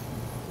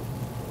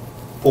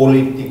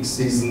 politics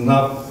is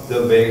not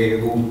the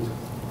very root?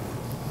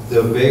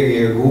 The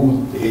very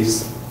root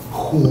is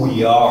who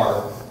we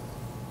are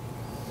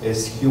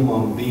as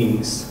human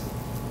beings,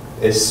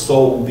 as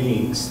soul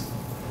beings,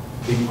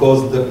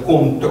 because the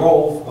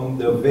control from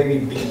the very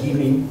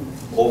beginning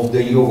of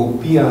the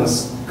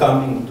Europeans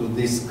coming to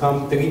this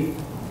country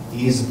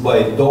is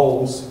by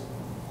those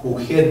who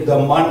had the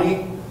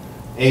money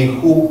and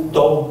who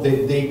thought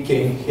that they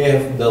can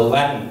have the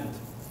land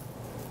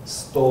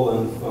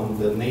stolen from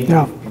the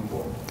native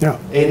people. Yeah.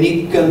 And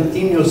it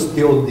continues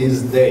till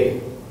this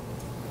day.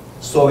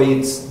 So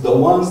it's the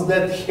ones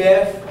that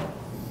have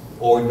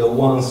or the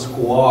ones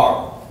who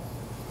are.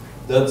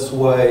 That's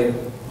why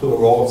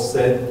Thoreau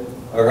said,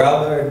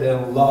 rather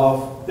than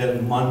love,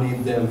 than money,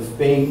 than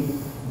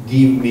fame,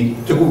 give me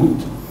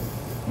truth.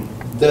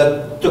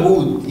 The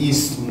truth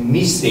is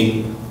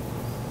missing,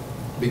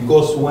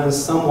 because when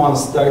someone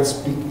starts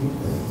speaking,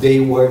 they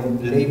were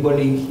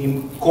labeling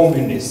him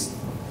communist.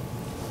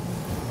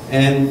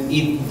 And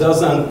it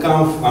doesn't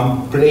come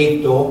from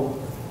Plato,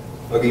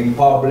 a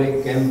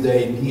republic and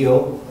the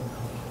ideal.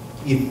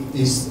 It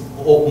is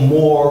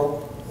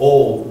more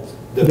old,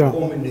 the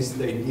communist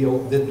ideal,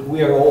 that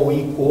we are all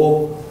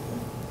equal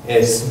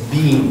as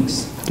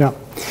beings. Yeah.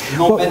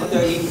 No matter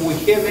if we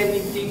have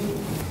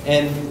anything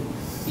and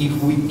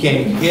if we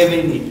can have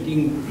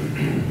anything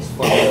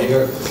from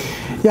there.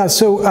 Yeah,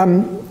 so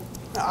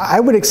I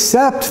would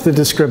accept the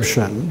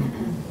description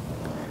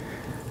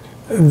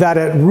that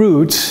at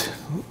root,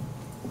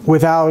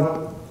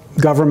 without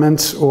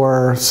government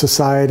or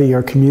society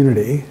or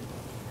community,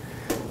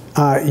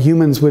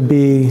 humans would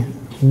be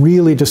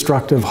really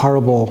destructive,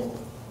 horrible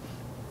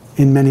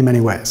in many, many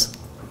ways.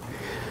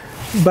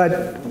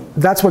 But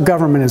that's what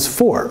government is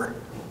for.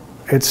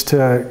 It's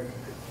to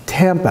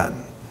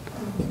tampen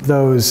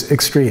those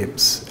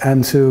extremes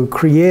and to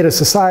create a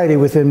society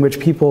within which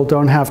people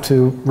don't have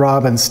to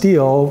rob and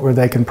steal, where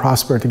they can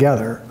prosper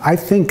together. I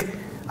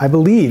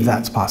believe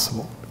that's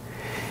possible.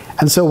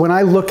 And so when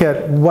I look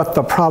at what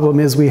the problem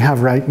is we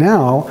have right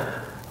now,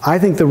 I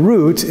think the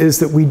root is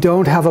that we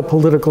don't have a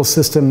political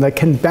system that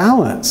can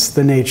balance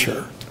the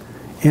nature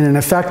in an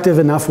effective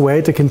enough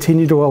way to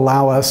continue to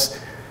allow us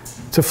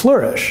to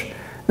flourish.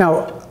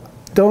 Now,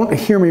 don't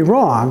hear me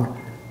wrong,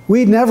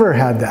 we never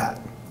had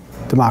that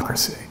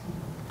democracy.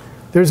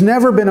 There's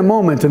never been a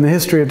moment in the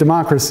history of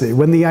democracy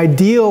when the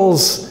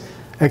ideals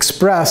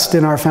expressed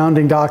in our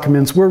founding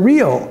documents were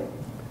real.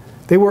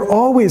 They were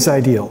always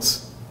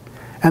ideals.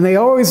 And they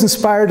always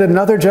inspired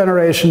another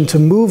generation to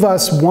move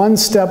us one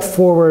step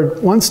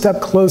forward, one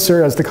step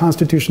closer, as the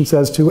Constitution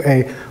says, to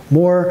a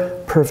more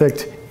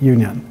perfect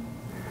union.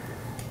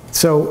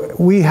 So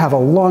we have a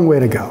long way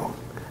to go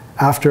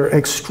after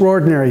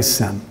extraordinary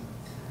sin.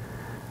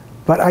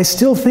 But I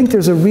still think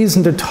there's a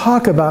reason to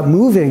talk about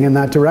moving in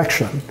that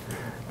direction,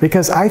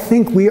 because I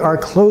think we are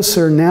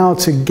closer now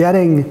to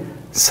getting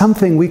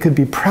something we could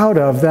be proud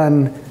of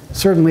than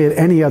certainly at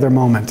any other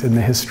moment in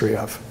the history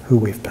of who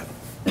we've been.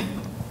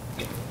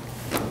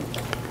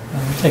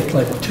 I'll take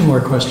like 2 more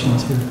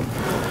questions here.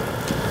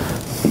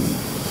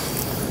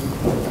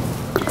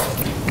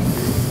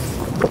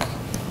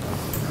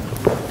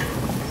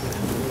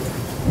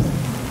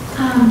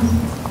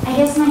 I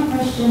guess my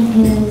question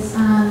is,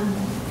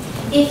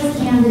 if a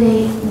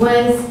candidate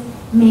was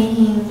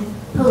making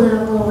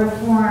political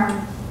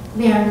reform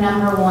their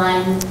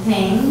 #1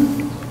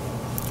 thing,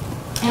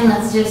 and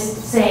let's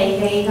just say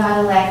they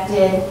got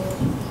elected,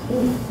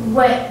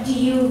 what do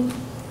you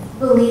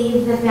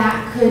believe that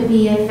that could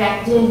be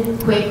affected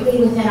quickly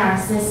within our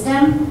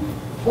system?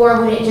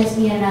 Or would it just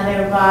be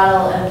another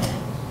bottle of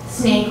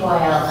snake oil,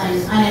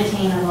 an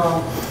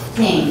unattainable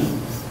thing?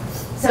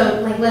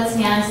 So, like, let's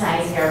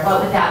fantasize here.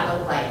 What would that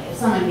look like if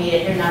someone made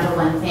it their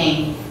 #1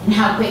 thing, and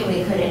how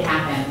quickly could it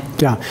happen?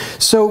 Yeah.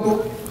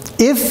 So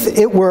if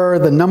it were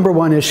the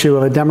 #1 issue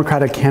of a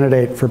Democratic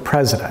candidate for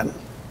president,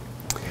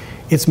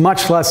 it's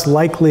much less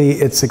likely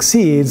it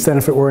succeeds than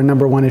if it were a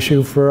 #1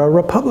 issue for a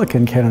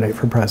Republican candidate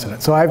for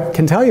president. So I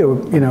can tell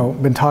you,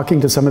 been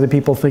talking to some of the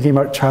people thinking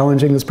about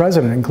challenging this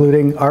president,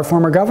 including our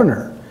former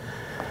governor.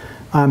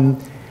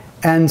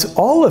 And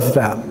all of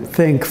them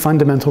think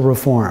fundamental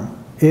reform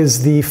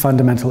is the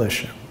fundamental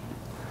issue.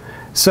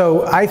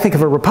 So I think if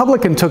a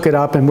Republican took it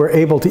up and were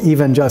able to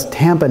even just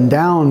tampen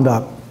down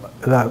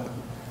the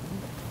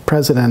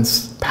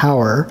president's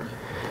power,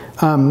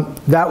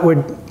 that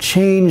would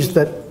change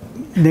the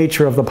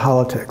nature of the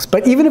politics.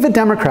 But even if a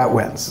Democrat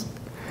wins,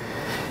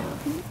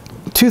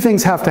 2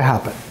 things have to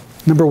happen.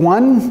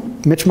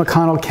 #1, Mitch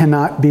McConnell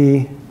cannot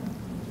be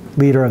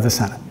leader of the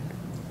Senate.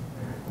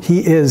 He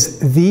is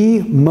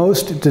the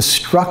most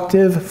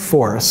destructive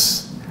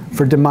force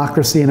for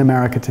democracy in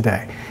America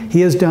today. He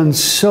has done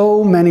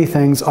so many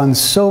things on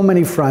so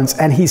many fronts,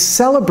 and he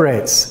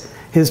celebrates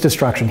his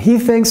destruction. He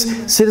thinks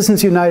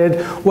Citizens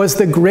United was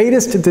the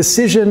greatest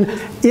decision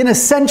in a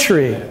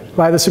century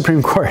by the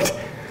Supreme Court.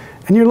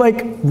 And you're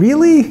like,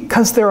 really?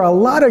 Because there are a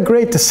lot of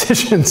great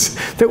decisions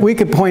that we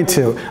could point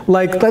to.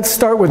 Like, let's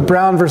start with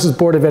Brown versus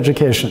Board of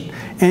Education,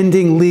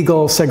 ending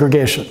legal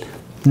segregation.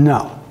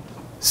 No.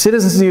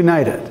 Citizens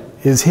United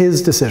is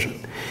his decision.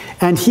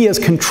 And he has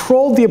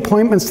controlled the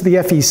appointments to the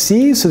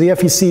FEC, so the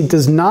FEC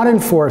does not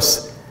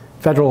enforce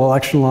federal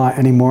election law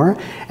anymore.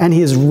 And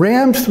he has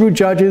rammed through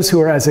judges who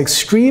are as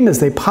extreme as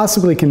they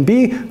possibly can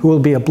be, who will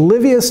be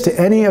oblivious to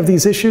any of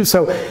these issues.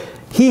 So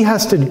he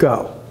has to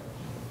go.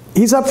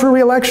 He's up for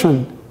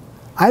re-election.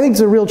 I think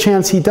there's a real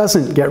chance he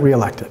doesn't get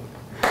re-elected.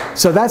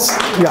 So that's,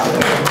 yeah.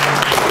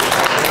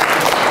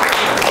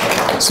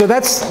 So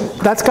that's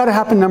got to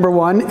happen,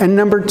 #1. And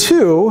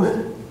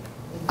 #2,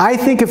 I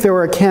think if there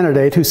were a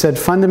candidate who said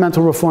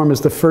fundamental reform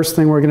is the first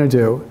thing we're going to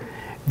do,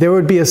 there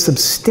would be a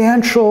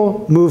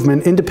substantial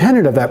movement,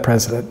 independent of that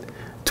president,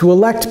 to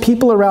elect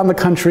people around the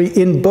country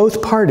in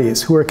both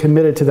parties who are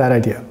committed to that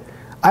idea.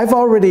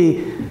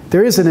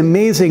 There is an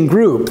amazing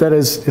group that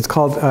it's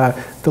called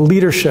the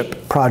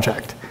Leadership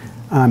Project,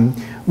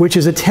 which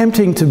is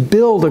attempting to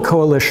build a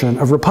coalition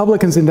of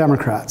Republicans and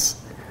Democrats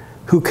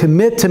who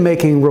commit to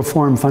making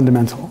reform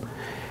fundamental.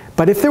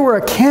 But if there were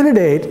a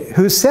candidate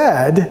who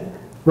said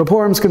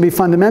reform's going to be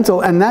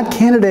fundamental, and that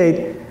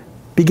candidate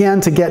began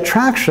to get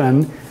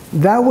traction,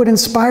 that would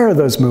inspire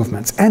those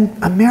movements. And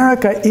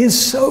America is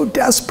so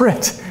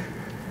desperate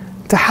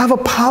to have a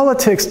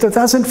politics that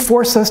doesn't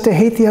force us to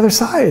hate the other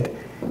side.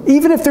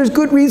 Even if there's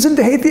good reason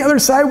to hate the other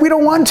side, we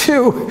don't want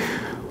to.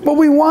 What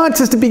we want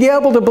is to be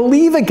able to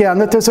believe again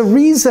that there's a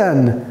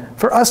reason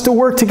for us to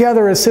work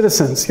together as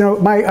citizens.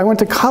 I went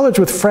to college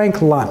with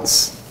Frank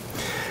Luntz.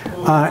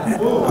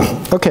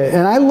 Okay,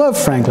 and I love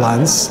Frank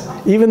Luntz,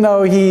 even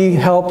though he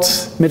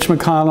helped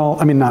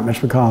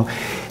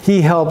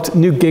he helped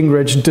Newt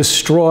Gingrich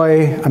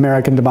destroy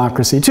American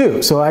democracy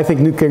too. So I think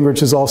Newt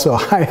Gingrich is also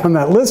high on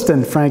that list,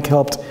 and Frank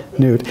helped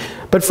Newt.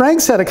 But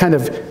Frank's had a kind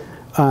of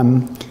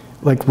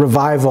like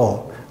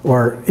revival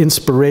or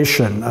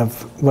inspiration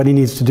of what he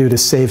needs to do to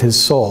save his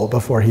soul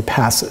before he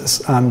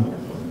passes.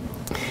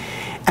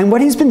 And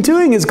what he's been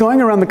doing is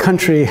going around the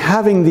country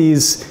having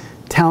these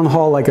town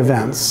hall-like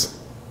events,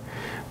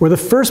 where the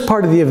first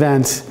part of the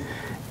event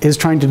is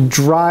trying to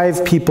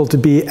drive people to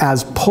be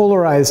as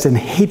polarized and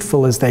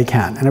hateful as they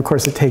can. And of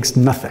course, it takes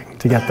nothing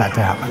to get that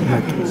to happen.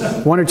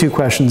 Like 1 or 2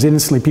 questions,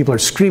 instantly people are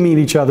screaming at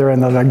each other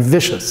and they're like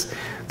vicious,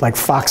 like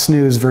Fox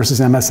News versus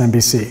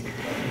MSNBC.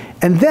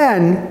 And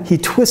then he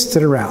twists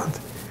it around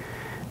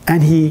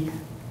and he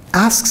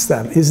asks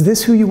them, is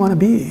this who you want to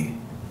be?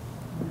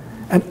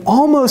 And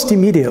almost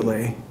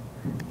immediately,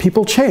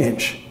 people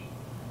change.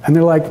 And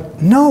they're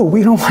like, no,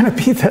 we don't want to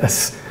be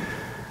this.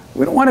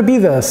 We don't want to be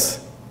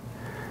this.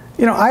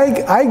 You know,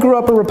 I grew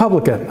up a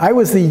Republican. I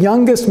was the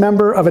youngest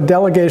member of a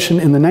delegation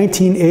in the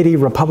 1980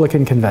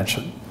 Republican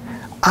Convention.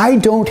 I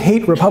don't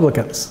hate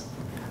Republicans.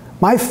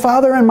 My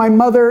father and my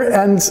mother,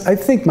 and I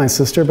think my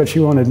sister, but she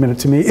won't admit it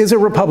to me, is a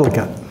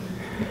Republican.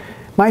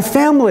 My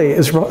family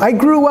is, I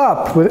grew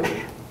up with,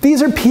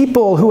 these are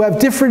people who have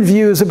different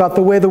views about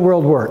the way the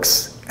world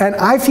works. And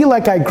I feel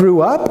like I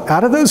grew up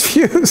out of those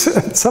views.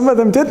 Some of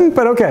them didn't,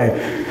 but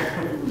okay.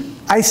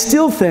 I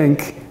still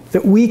think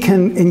that we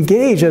can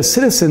engage as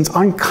citizens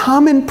on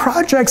common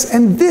projects,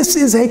 and this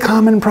is a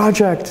common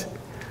project.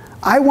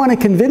 I want to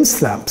convince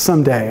them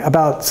someday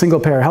about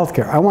single-payer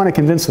healthcare. I want to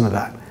convince them of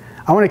that.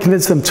 I want to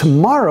convince them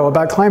tomorrow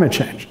about climate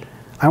change.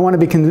 I want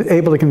to be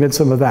able to convince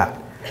them of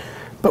that.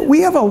 But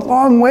we have a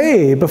long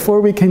way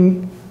before we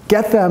can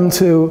get them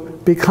to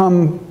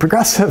become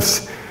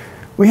progressives.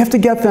 We have to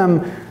get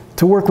them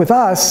to work with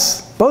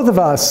us. Both of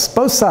us,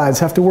 both sides,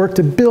 have to work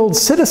to build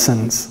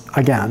citizens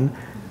again,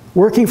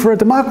 working for a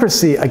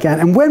democracy again.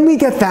 And when we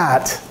get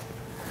that,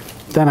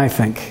 then I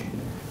think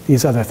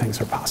these other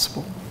things are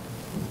possible.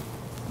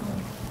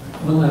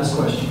 One last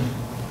question.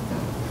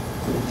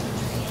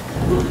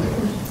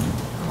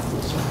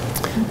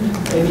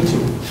 Maybe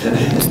two.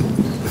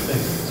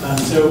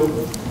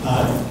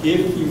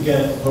 If you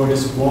get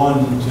POTUS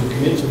 1 to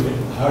commit to it,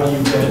 how do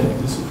you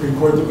get the Supreme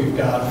Court that we've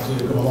got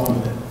to go along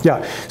with it?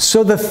 Yeah,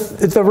 so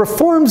the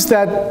reforms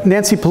that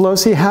Nancy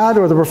Pelosi had,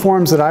 or the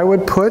reforms that I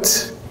would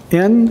put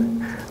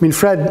in, I mean,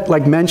 Fred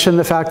mentioned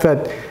the fact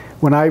that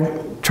when I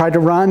tried to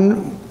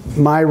run,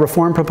 my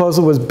reform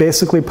proposal was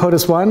basically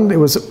POTUS 1. It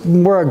was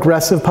more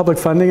aggressive public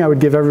funding. I would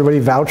give everybody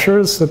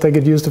vouchers that they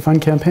could use to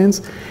fund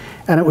campaigns.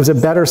 And it was a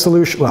better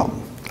solution, well,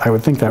 I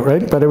would think that,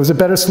 right? But it was a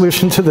better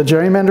solution to the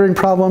gerrymandering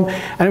problem.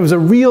 And it was a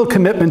real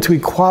commitment to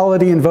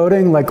equality in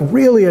voting, like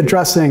really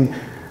addressing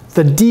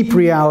the deep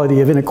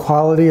reality of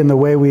inequality in the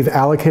way we've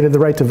allocated the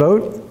right to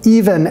vote,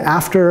 even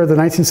after the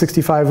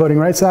 1965 Voting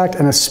Rights Act,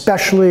 and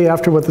especially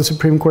after what the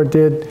Supreme Court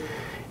did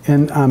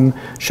in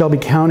Shelby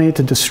County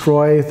to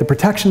destroy the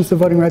protections of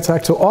the Voting Rights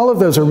Act. So all of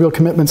those are real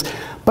commitments,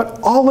 but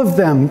all of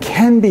them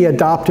can be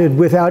adopted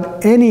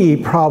without any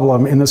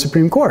problem in the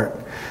Supreme Court.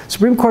 The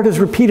Supreme Court has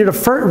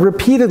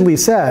repeatedly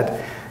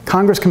said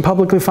Congress can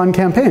publicly fund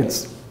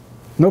campaigns.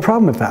 No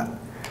problem with that,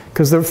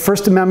 because the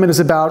First Amendment is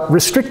about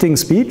restricting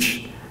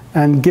speech,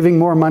 and giving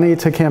more money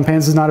to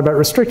campaigns is not about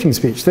restricting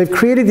speech. They've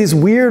created these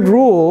weird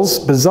rules,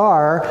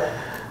 bizarre,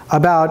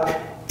 about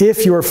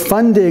if you're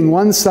funding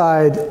one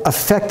side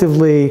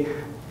effectively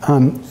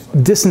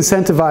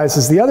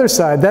disincentivizes the other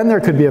side, then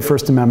there could be a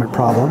First Amendment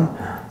problem.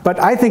 But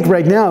I think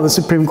right now the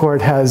Supreme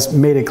Court has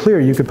made it clear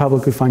you could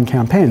publicly fund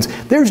campaigns.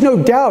 There's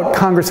no doubt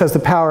Congress has the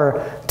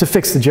power to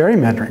fix the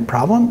gerrymandering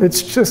problem.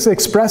 It's just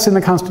expressed in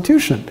the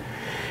Constitution.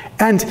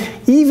 And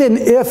even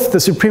if the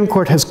Supreme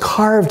Court has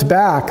carved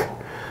back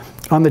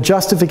on the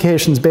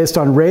justifications based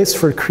on race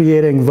for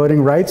creating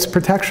voting rights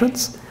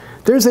protections,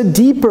 there's a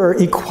deeper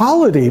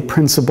equality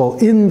principle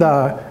in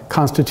the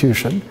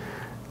Constitution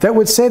that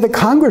would say that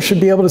Congress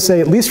should be able to say,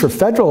 at least for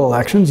federal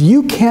elections,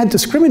 you can't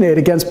discriminate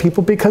against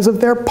people because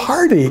of their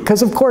party.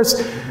 Because of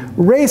course,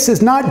 race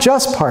is not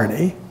just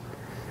party.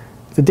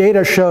 The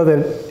data show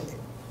that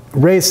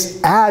race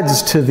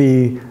adds to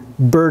the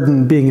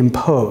burden being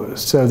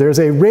imposed. So there's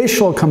a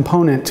racial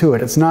component to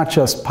it. It's not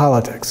just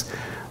politics.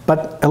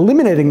 But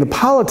eliminating the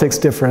politics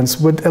difference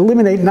would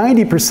eliminate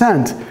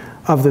 90%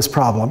 of this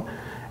problem.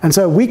 And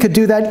so we could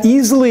do that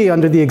easily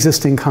under the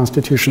existing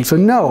Constitution. So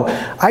no,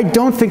 I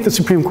don't think the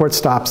Supreme Court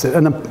stops it.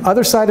 And the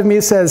other side of me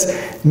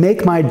says,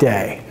 make my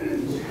day.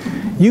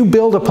 You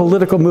build a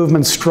political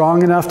movement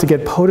strong enough to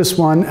get POTUS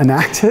 1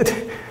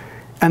 enacted,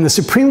 and the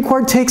Supreme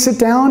Court takes it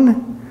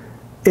down,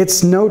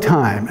 it's no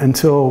time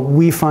until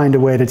we find a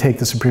way to take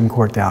the Supreme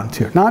Court down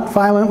too. Not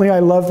violently, I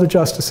love the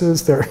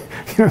justices, they're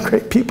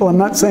great people, I'm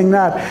not saying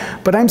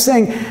that. But I'm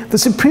saying the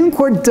Supreme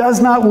Court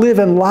does not live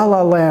in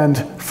la-la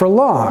land for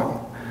long.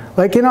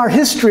 Like in our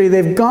history,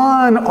 they've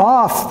gone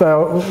off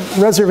the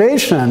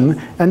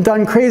reservation and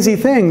done crazy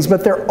things,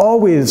 but they're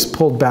always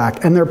pulled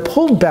back, and they're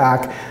pulled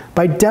back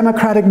by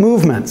democratic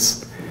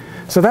movements.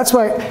 So that's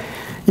why,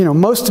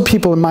 most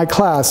people in my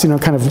class,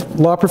 kind of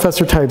law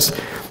professor types,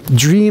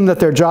 dream that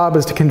their job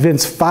is to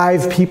convince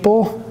 5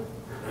 people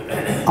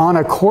on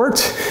a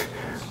court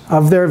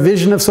of their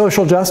vision of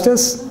social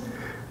justice.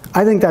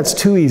 I think that's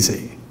too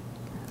easy.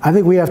 I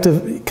think we have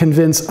to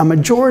convince a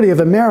majority of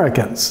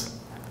Americans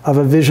of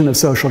a vision of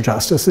social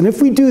justice. And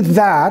if we do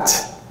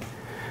that,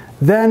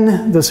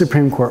 then the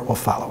Supreme Court will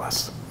follow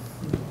us.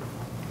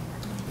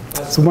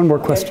 So one more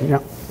question, yeah.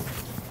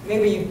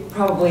 Maybe you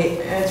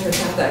probably answered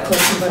half that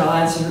question, but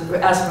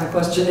I'll ask my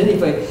question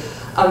anyway.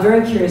 I'm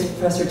very curious,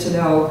 Professor, to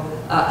know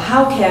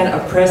how can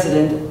a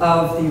president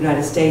of the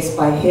United States,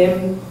 by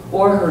him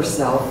or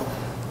herself,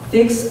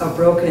 fix a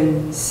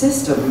broken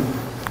system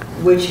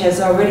which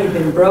has already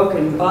been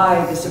broken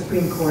by the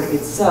Supreme Court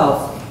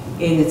itself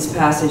in its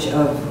passage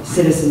of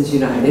Citizens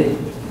United?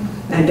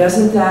 And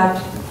doesn't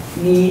that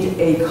need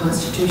a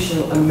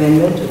constitutional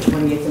amendment, a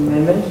 20th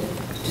Amendment,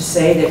 to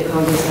say that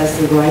Congress has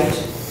the right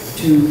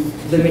to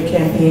limit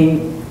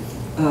campaign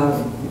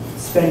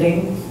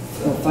spending,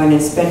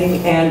 finance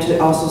spending, and to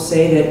also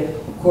say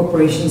that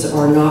corporations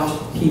are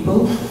not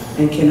people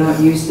and cannot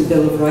use the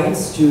Bill of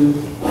Rights to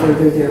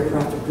further their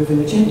profit-driven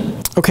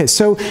agenda. Okay,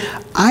 so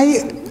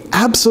I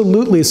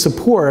absolutely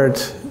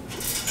support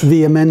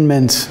the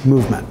amendment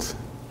movement.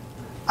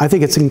 I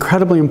think it's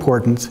incredibly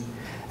important.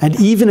 And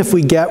even if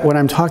we get what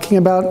I'm talking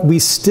about, we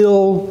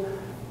still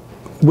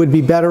would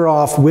be better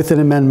off with an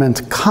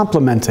amendment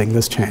complementing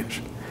this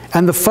change.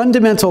 And the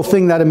fundamental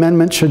thing that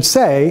amendment should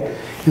say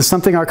is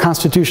something our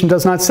Constitution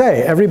does not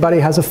say. Everybody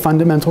has a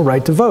fundamental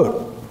right to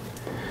vote.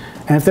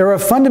 And if there were a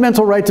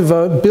fundamental right to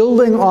vote,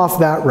 building off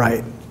that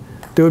right,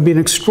 there would be an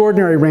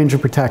extraordinary range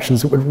of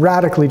protections that would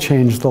radically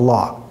change the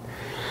law.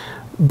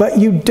 But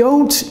you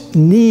don't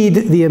need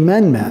the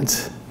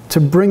amendment to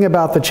bring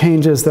about the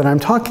changes that I'm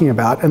talking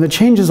about. And the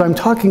changes I'm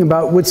talking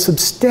about would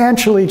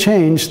substantially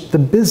change the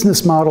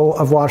business model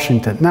of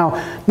Washington.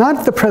 Now,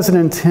 not the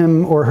president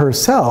him or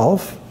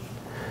herself.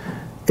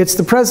 It's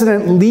the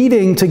president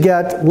leading to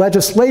get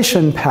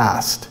legislation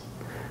passed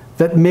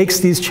that makes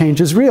these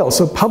changes real.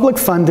 So public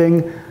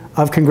funding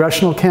of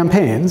congressional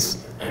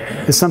campaigns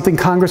is something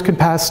Congress could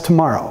pass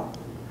tomorrow.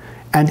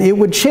 And it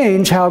would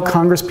change how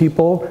Congress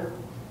people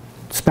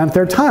spent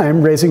their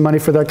time raising money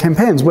for their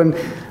campaigns. When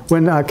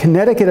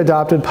Connecticut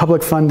adopted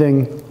public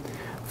funding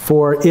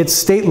for its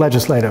state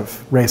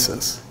legislative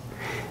races,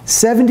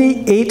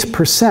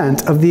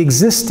 78% of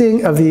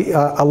the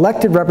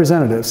elected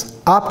representatives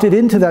opted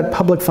into that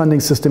public funding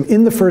system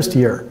in the first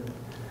year.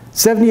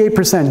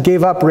 78%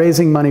 gave up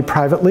raising money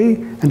privately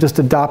and just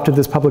adopted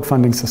this public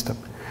funding system.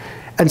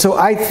 And so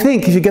I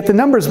think if you get the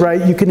numbers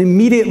right, you can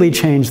immediately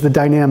change the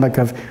dynamic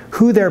of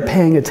who they're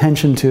paying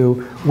attention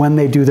to when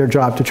they do their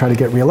job to try to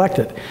get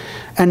reelected.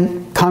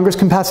 And Congress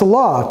can pass a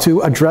law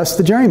to address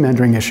the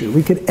gerrymandering issue.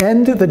 We could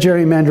end the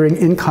gerrymandering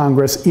in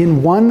Congress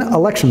in one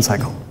election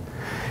cycle.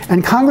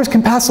 And Congress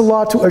can pass a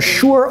law to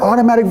assure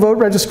automatic vote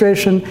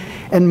registration.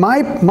 And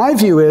my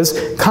view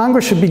is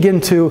Congress should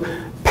begin to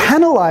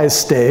penalize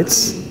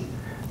states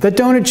that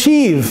don't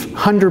achieve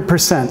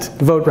 100%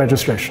 vote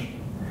registration.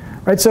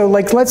 Right, so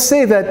like, let's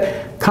say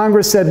that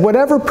Congress said,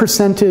 whatever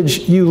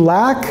percentage you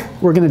lack,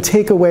 we're going to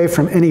take away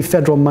from any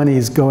federal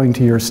monies going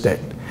to your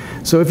state.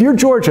 So if you're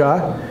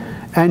Georgia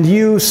and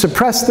you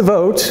suppress the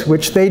vote,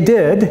 which they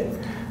did,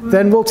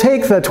 then we'll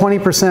take the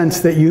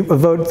 20% that you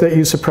vote that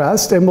you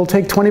suppressed, and we'll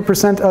take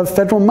 20% of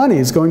federal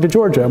monies going to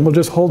Georgia, and we'll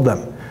just hold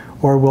them.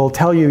 Or we'll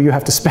tell you you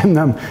have to spend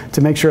them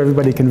to make sure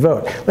everybody can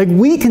vote. Like,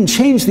 we can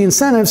change the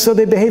incentives so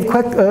they behave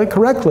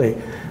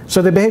correctly.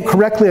 So they behave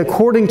correctly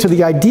according to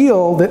the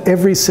ideal that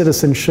every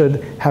citizen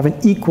should have an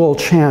equal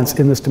chance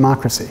in this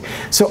democracy.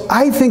 So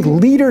I think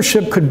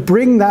leadership could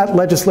bring that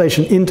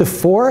legislation into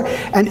fore,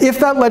 and if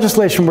that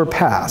legislation were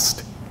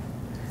passed,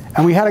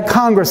 and we had a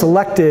Congress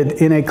elected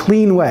in a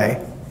clean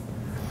way,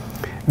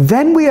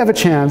 then we have a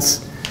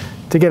chance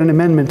to get an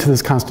amendment to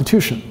this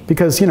Constitution.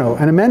 Because, you know,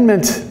 an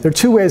amendment, there are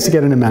two ways to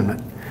get an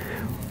amendment,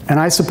 and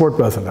I support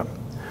both of them.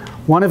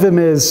 One of them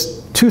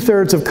is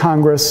 2/3 of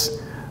Congress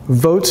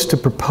votes to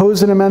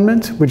propose an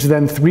amendment, which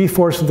then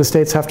 3/4 of the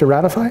states have to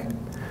ratify.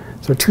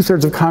 So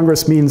 2/3 of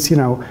Congress means, you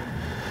know,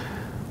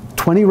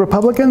 20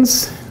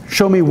 Republicans,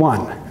 show me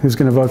one who's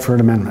going to vote for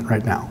an amendment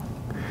right now.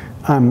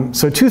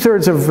 So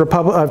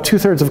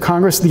 2/3 of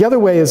Congress. The other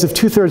way is if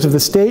 2/3 of the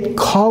state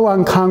call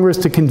on Congress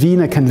to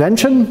convene a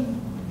convention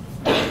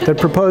that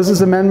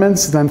proposes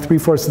amendments, then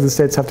 3/4 of the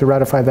states have to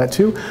ratify that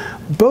too.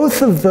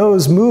 Both of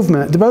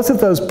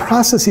those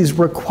processes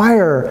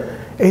require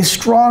a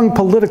strong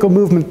political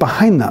movement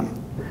behind them.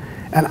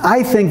 And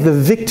I think the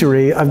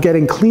victory of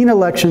getting clean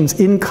elections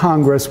in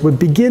Congress would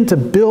begin to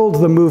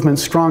build the movement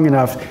strong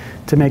enough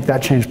to make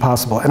that change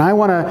possible. And I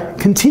want to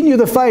continue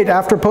the fight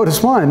after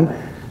POTUS 1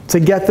 to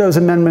get those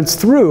amendments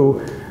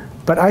through,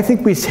 but I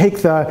think we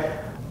take the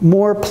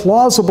more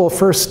plausible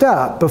first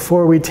step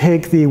before we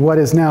take what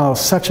is now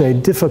such a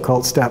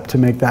difficult step to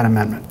make that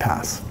amendment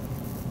pass.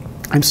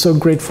 I'm so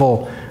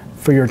grateful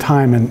for your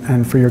time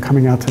and for your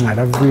coming out tonight.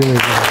 I've really